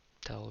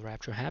till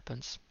rapture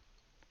happens,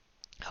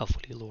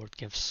 hopefully Lord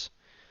gives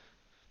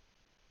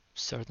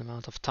certain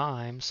amount of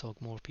time so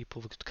more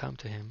people could come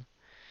to him.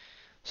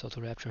 So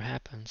the rapture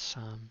happens.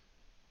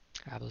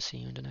 I will see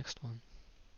you in the next one.